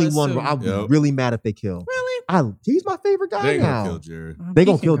the I only was one too. where I'd be Yep. really mad if they kill. Really? He's my favorite guy They ain't gonna now. kill Jerry. They He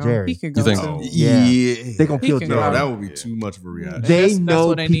gonna can kill go. Jerry. He can You go think? Oh. too. Yeah. They gonna He kill can No, Jerry. go. that would be too much of a reaction. They That's know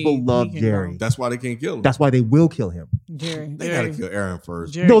what they people need. love He can Jerry. go. That's why they can't kill him. That's why they will kill him. Jerry. They gotta kill Aaron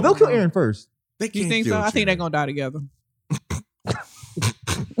first. Jerry. No, they'll kill Aaron first. They You can't think kill so? I think Jerry. they're gonna die together.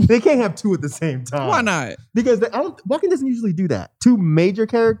 They can't have two at the same time. Why not? Because Walking doesn't usually do that. Two major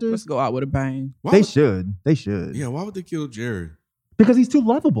Let's characters, go out with a bang. Why they would- should. They should. Yeah, why would they kill Jerry? Because he's too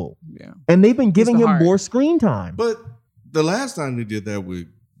lovable. Yeah. And they've been giving the him heart. more screen time. But the last time they did that with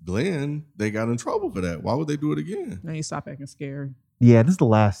Glenn, they got in trouble for that. Why would they do it again? Then you stop acting scary. Yeah, this is the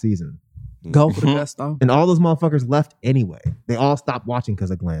last season. Go for the best though. And all those motherfuckers left anyway. They all stopped watching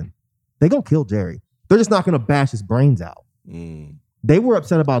because of Glenn. They gonna kill Jerry. They're just not gonna bash his brains out. Mm. They were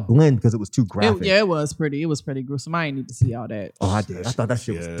upset about Glenn because it was too graphic. It was pretty gruesome. I ain't need to see all that. Oh, I did. I thought that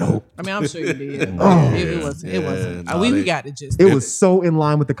shit was Yeah. dope. I mean, I'm sure you did. Oh. It wasn't. It wasn't. Nah, We they- got it. Just It was so in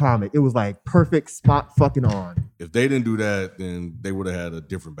line with the comic. It was like perfect spot fucking on. If they didn't do that, then they would have had a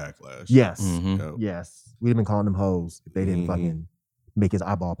different backlash. Yes. Mhm. Yeah. Yes. We'd have been calling them hoes if they didn't Mhm. fucking make his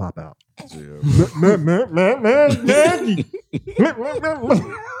eyeball pop out. Yeah.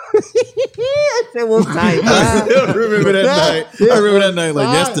 That shit was tight. I remember that night. I remember that night like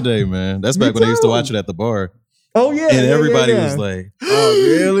Tight. yesterday, man. That's Me back when I used to too. watch it at the bar, Oh yeah. and yeah, everybody yeah, was yeah. like, Oh,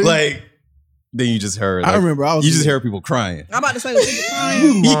 really? like. Then you just heard. I Like, remember I was. you just hear people crying. I'm about to say the people crying.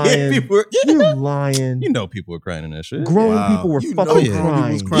 You Yeah, lying. people were, You lying. you know people were crying in that shit. Grown Wow. people were You know fucking grown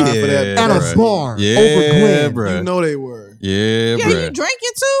crying. people was crying for that. At a bruh. bar Yeah, over Glenn. bruh. You know they were. Yeah, Yeah, bruh. you drinking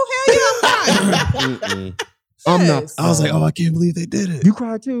too? Hell yeah, I'm crying. Mm-mm. I'm not. Yes. I was like, oh, I can't believe they did it. You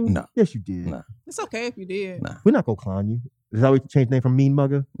cried too? No. Yes, you did. No. It's okay if you did. We're not gonna clown you. Is that why we change the name from Mean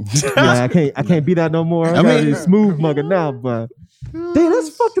Mugger? Yeah, I can't be that no more. I I gotta mean- be Smooth Mugger now, but damn, that's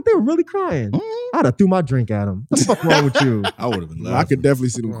fucked up. They were really crying. I'd have threw my drink at them. What the fuck wrong with you? I would have been I laughing. could definitely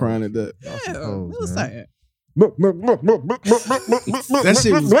see them crying at that. Yeah, suppose, it was man. sad. That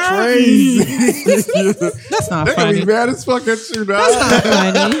shit was crazy. That's not They gonna be funny. mad as fuck at you, dog. That's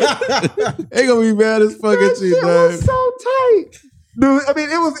not funny. They gonna be mad as fuck That at you, shit was dog. so tight. Dude, I mean,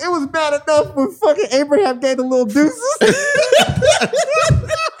 it was bad enough when fucking Abraham gave the little deuces.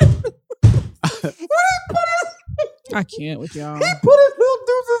 I can't with y'all. He put his little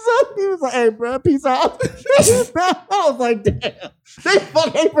deuces up. He was like, hey, bro, peace out. I was like, damn. They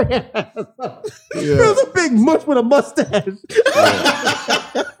fuck Abraham. It was a big mush with a mustache.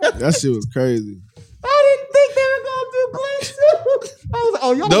 That shit was crazy. I didn't think they were going to do Glenn too. I was like,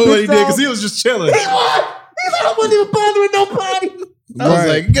 oh, y'all Nobody bitch did out. because he was just chilling. He was. He's like, I wasn't even bothering nobody. I was Right.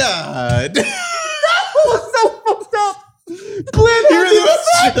 like, God. That was so fucked up. Glenn He really was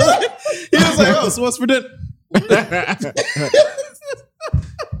chilling. He was like, oh, so what's for dinner?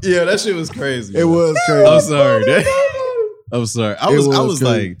 Yeah, that shit was crazy. It was crazy. I'm sorry. I'm sorry. I was crazy.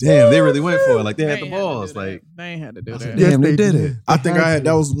 like, damn, they really went for it. Like they had the ain't had to balls. do that. Like, they ain't had to do that. Yes, damn, they they did did. it. I think that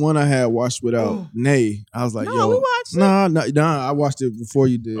was one I had watched without Nay. I was like, No, yo, we watched it. nah, I watched it before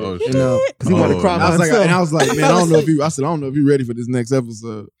you did. Oh, And, shit. Because he wanted to cry and by I was like, himself. and I was like, man, I don't know if you. I said, I don't know if you're ready for this nenext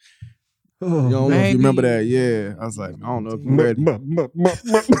episode. You don't know if Maybe. you remember that. Yeah, I was like, I don't know if you're ready.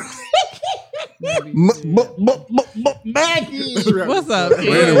 Maggie. What's up, But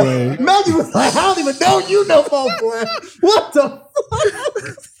kid? anyway, Maggie was like, I don't even know you no more, boy. What the fuck?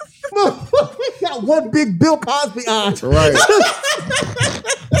 Motherfucker got one big Bill Cosby eye. Right.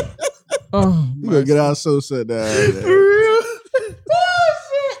 Oh, We gonna get our show shut down.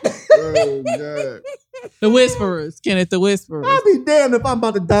 Oh, God. the Whisperers, Kenneth, the Whisperers. I'll be damned if I'm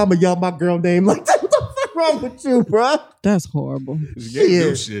about to die and yell my girl name like that. What the fuck wrong with you, bro? That's horrible. you can't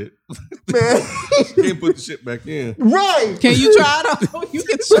do shit. Man. You can't put the shit back in. Right. Can you try it? Oh, you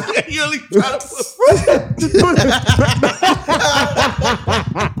can try. You only try to put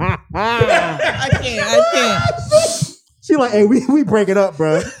I can't. She like, hey, we break it up,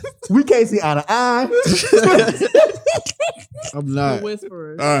 bro. We can't see eye to eye. I'm The not.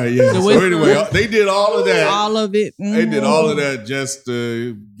 Whisperers. All right, yeah. The So Whisperers. anyway, they did all of that. All of it. They did all of that just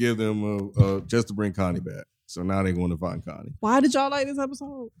to give them just to bring Connie back. So now they're going to find Connie. Why did y'all like this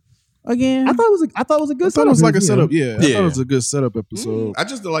episode again? I thought it was a good I thought setup. it was like a you know. setup. Yeah, I thought Yeah. it was a good setup episode. I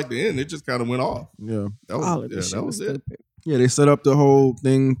just didn't like the end. It just kind of went off. Yeah, That was, all of yeah, this shit that was was it. stupid. yeah. They set up the whole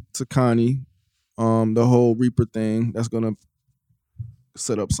thing to Connie, the whole Reaper thing. That's gonna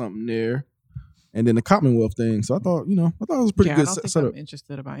set up something there, and then the Commonwealth thing. So I thought it was a pretty I good don't think setup. I'm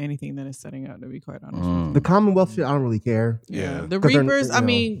interested about anything that is setting up. To be quite honest, Mm. The Commonwealth shit, I don't really care. Yeah. The 'Cause they're- Reapers. you I know.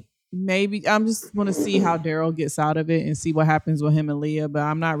 mean, maybe I'm just want to see how Daryl gets out of it and see what happens with him and Leah. But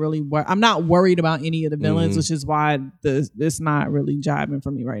I'm not really. I'm not worried about any of the villains, Mhm. which is why it's not really jiving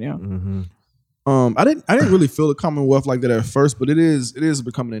for me right now. Mm-hmm. I didn't really feel the Commonwealth like that at first, but it is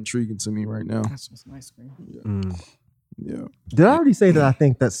becoming intriguing to me right now. That's just my screen. Yeah, Did I already say that I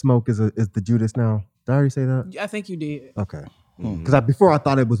think that Smoke is the Judas now? Did I already say that? I think you did. Okay. Mhm. Because before I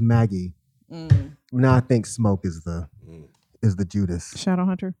thought it was Maggie. Mm. Now I think Smoke is the Judas.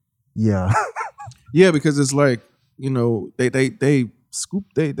 Shadowhunter. Yeah. yeah, because it's like they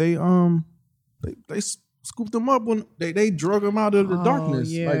scooped scooped them up when they drug them out of the darkness.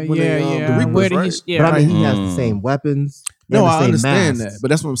 Oh, Yeah, like when yeah, they, yeah. the Reapers, Where did right? he? But I mean, he has Mm. the same weapons. They No, have the I same understand masks. that, but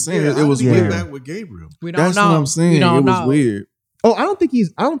that's what I'm saying. Yeah, it was I think weird. he went back with Gabriel. we don't That's know. what I'm saying. We It don't was know. weird. Oh, I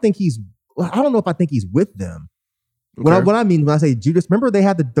don't know if I think he's with them. What I mean when I say Judas, remember they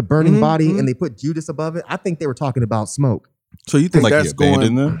had the burning Mhm, body mhm. and they put Judas above it? I think they were talking about Smoke. So you think Like that's he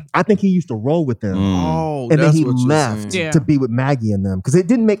abandoned going? them? I think he used to roll with them. Oh, And then that's he what you're left saying. Yeah. to be with Maggie and them because it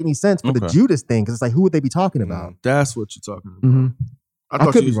didn't make any sense for the Okay. Judas thing. Because it's like, who would they be talking about? That's what you're talking about. Mm-hmm. I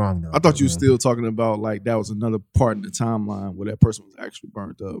could you be was- wrong though. I thought you were Yeah. still talking about like that was another part in the timeline where that person was actually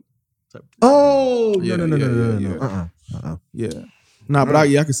burnt up. type of thing. Oh Yeah, no. yeah. Uh-uh. Yeah. Nah, but I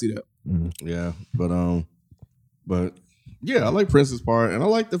can see that. Yeah, but yeah, I like Prince's part, and I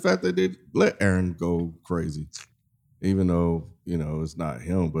like the fact that they let Aaron go crazy, even though it's not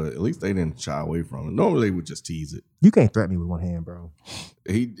him. But at least they didn't shy away from it. Normally they would just tease it. You can't threaten me with one hand, bro.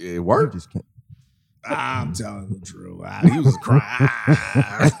 It You worked. just can't. I'm telling the truth. He was crying.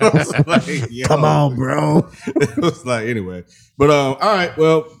 I was like, yo. Come on, bro. It was like anyway. But all right,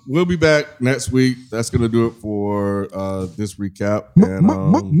 well, we'll be back next week. That's gonna do it for this recap. And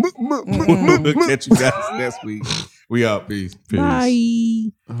we'll catch you guys next week. We out. Peace.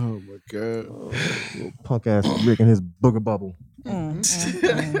 Bye. Oh my god. Punk ass Rick and his booger bubble. Mm,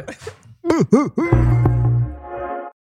 mm, mm.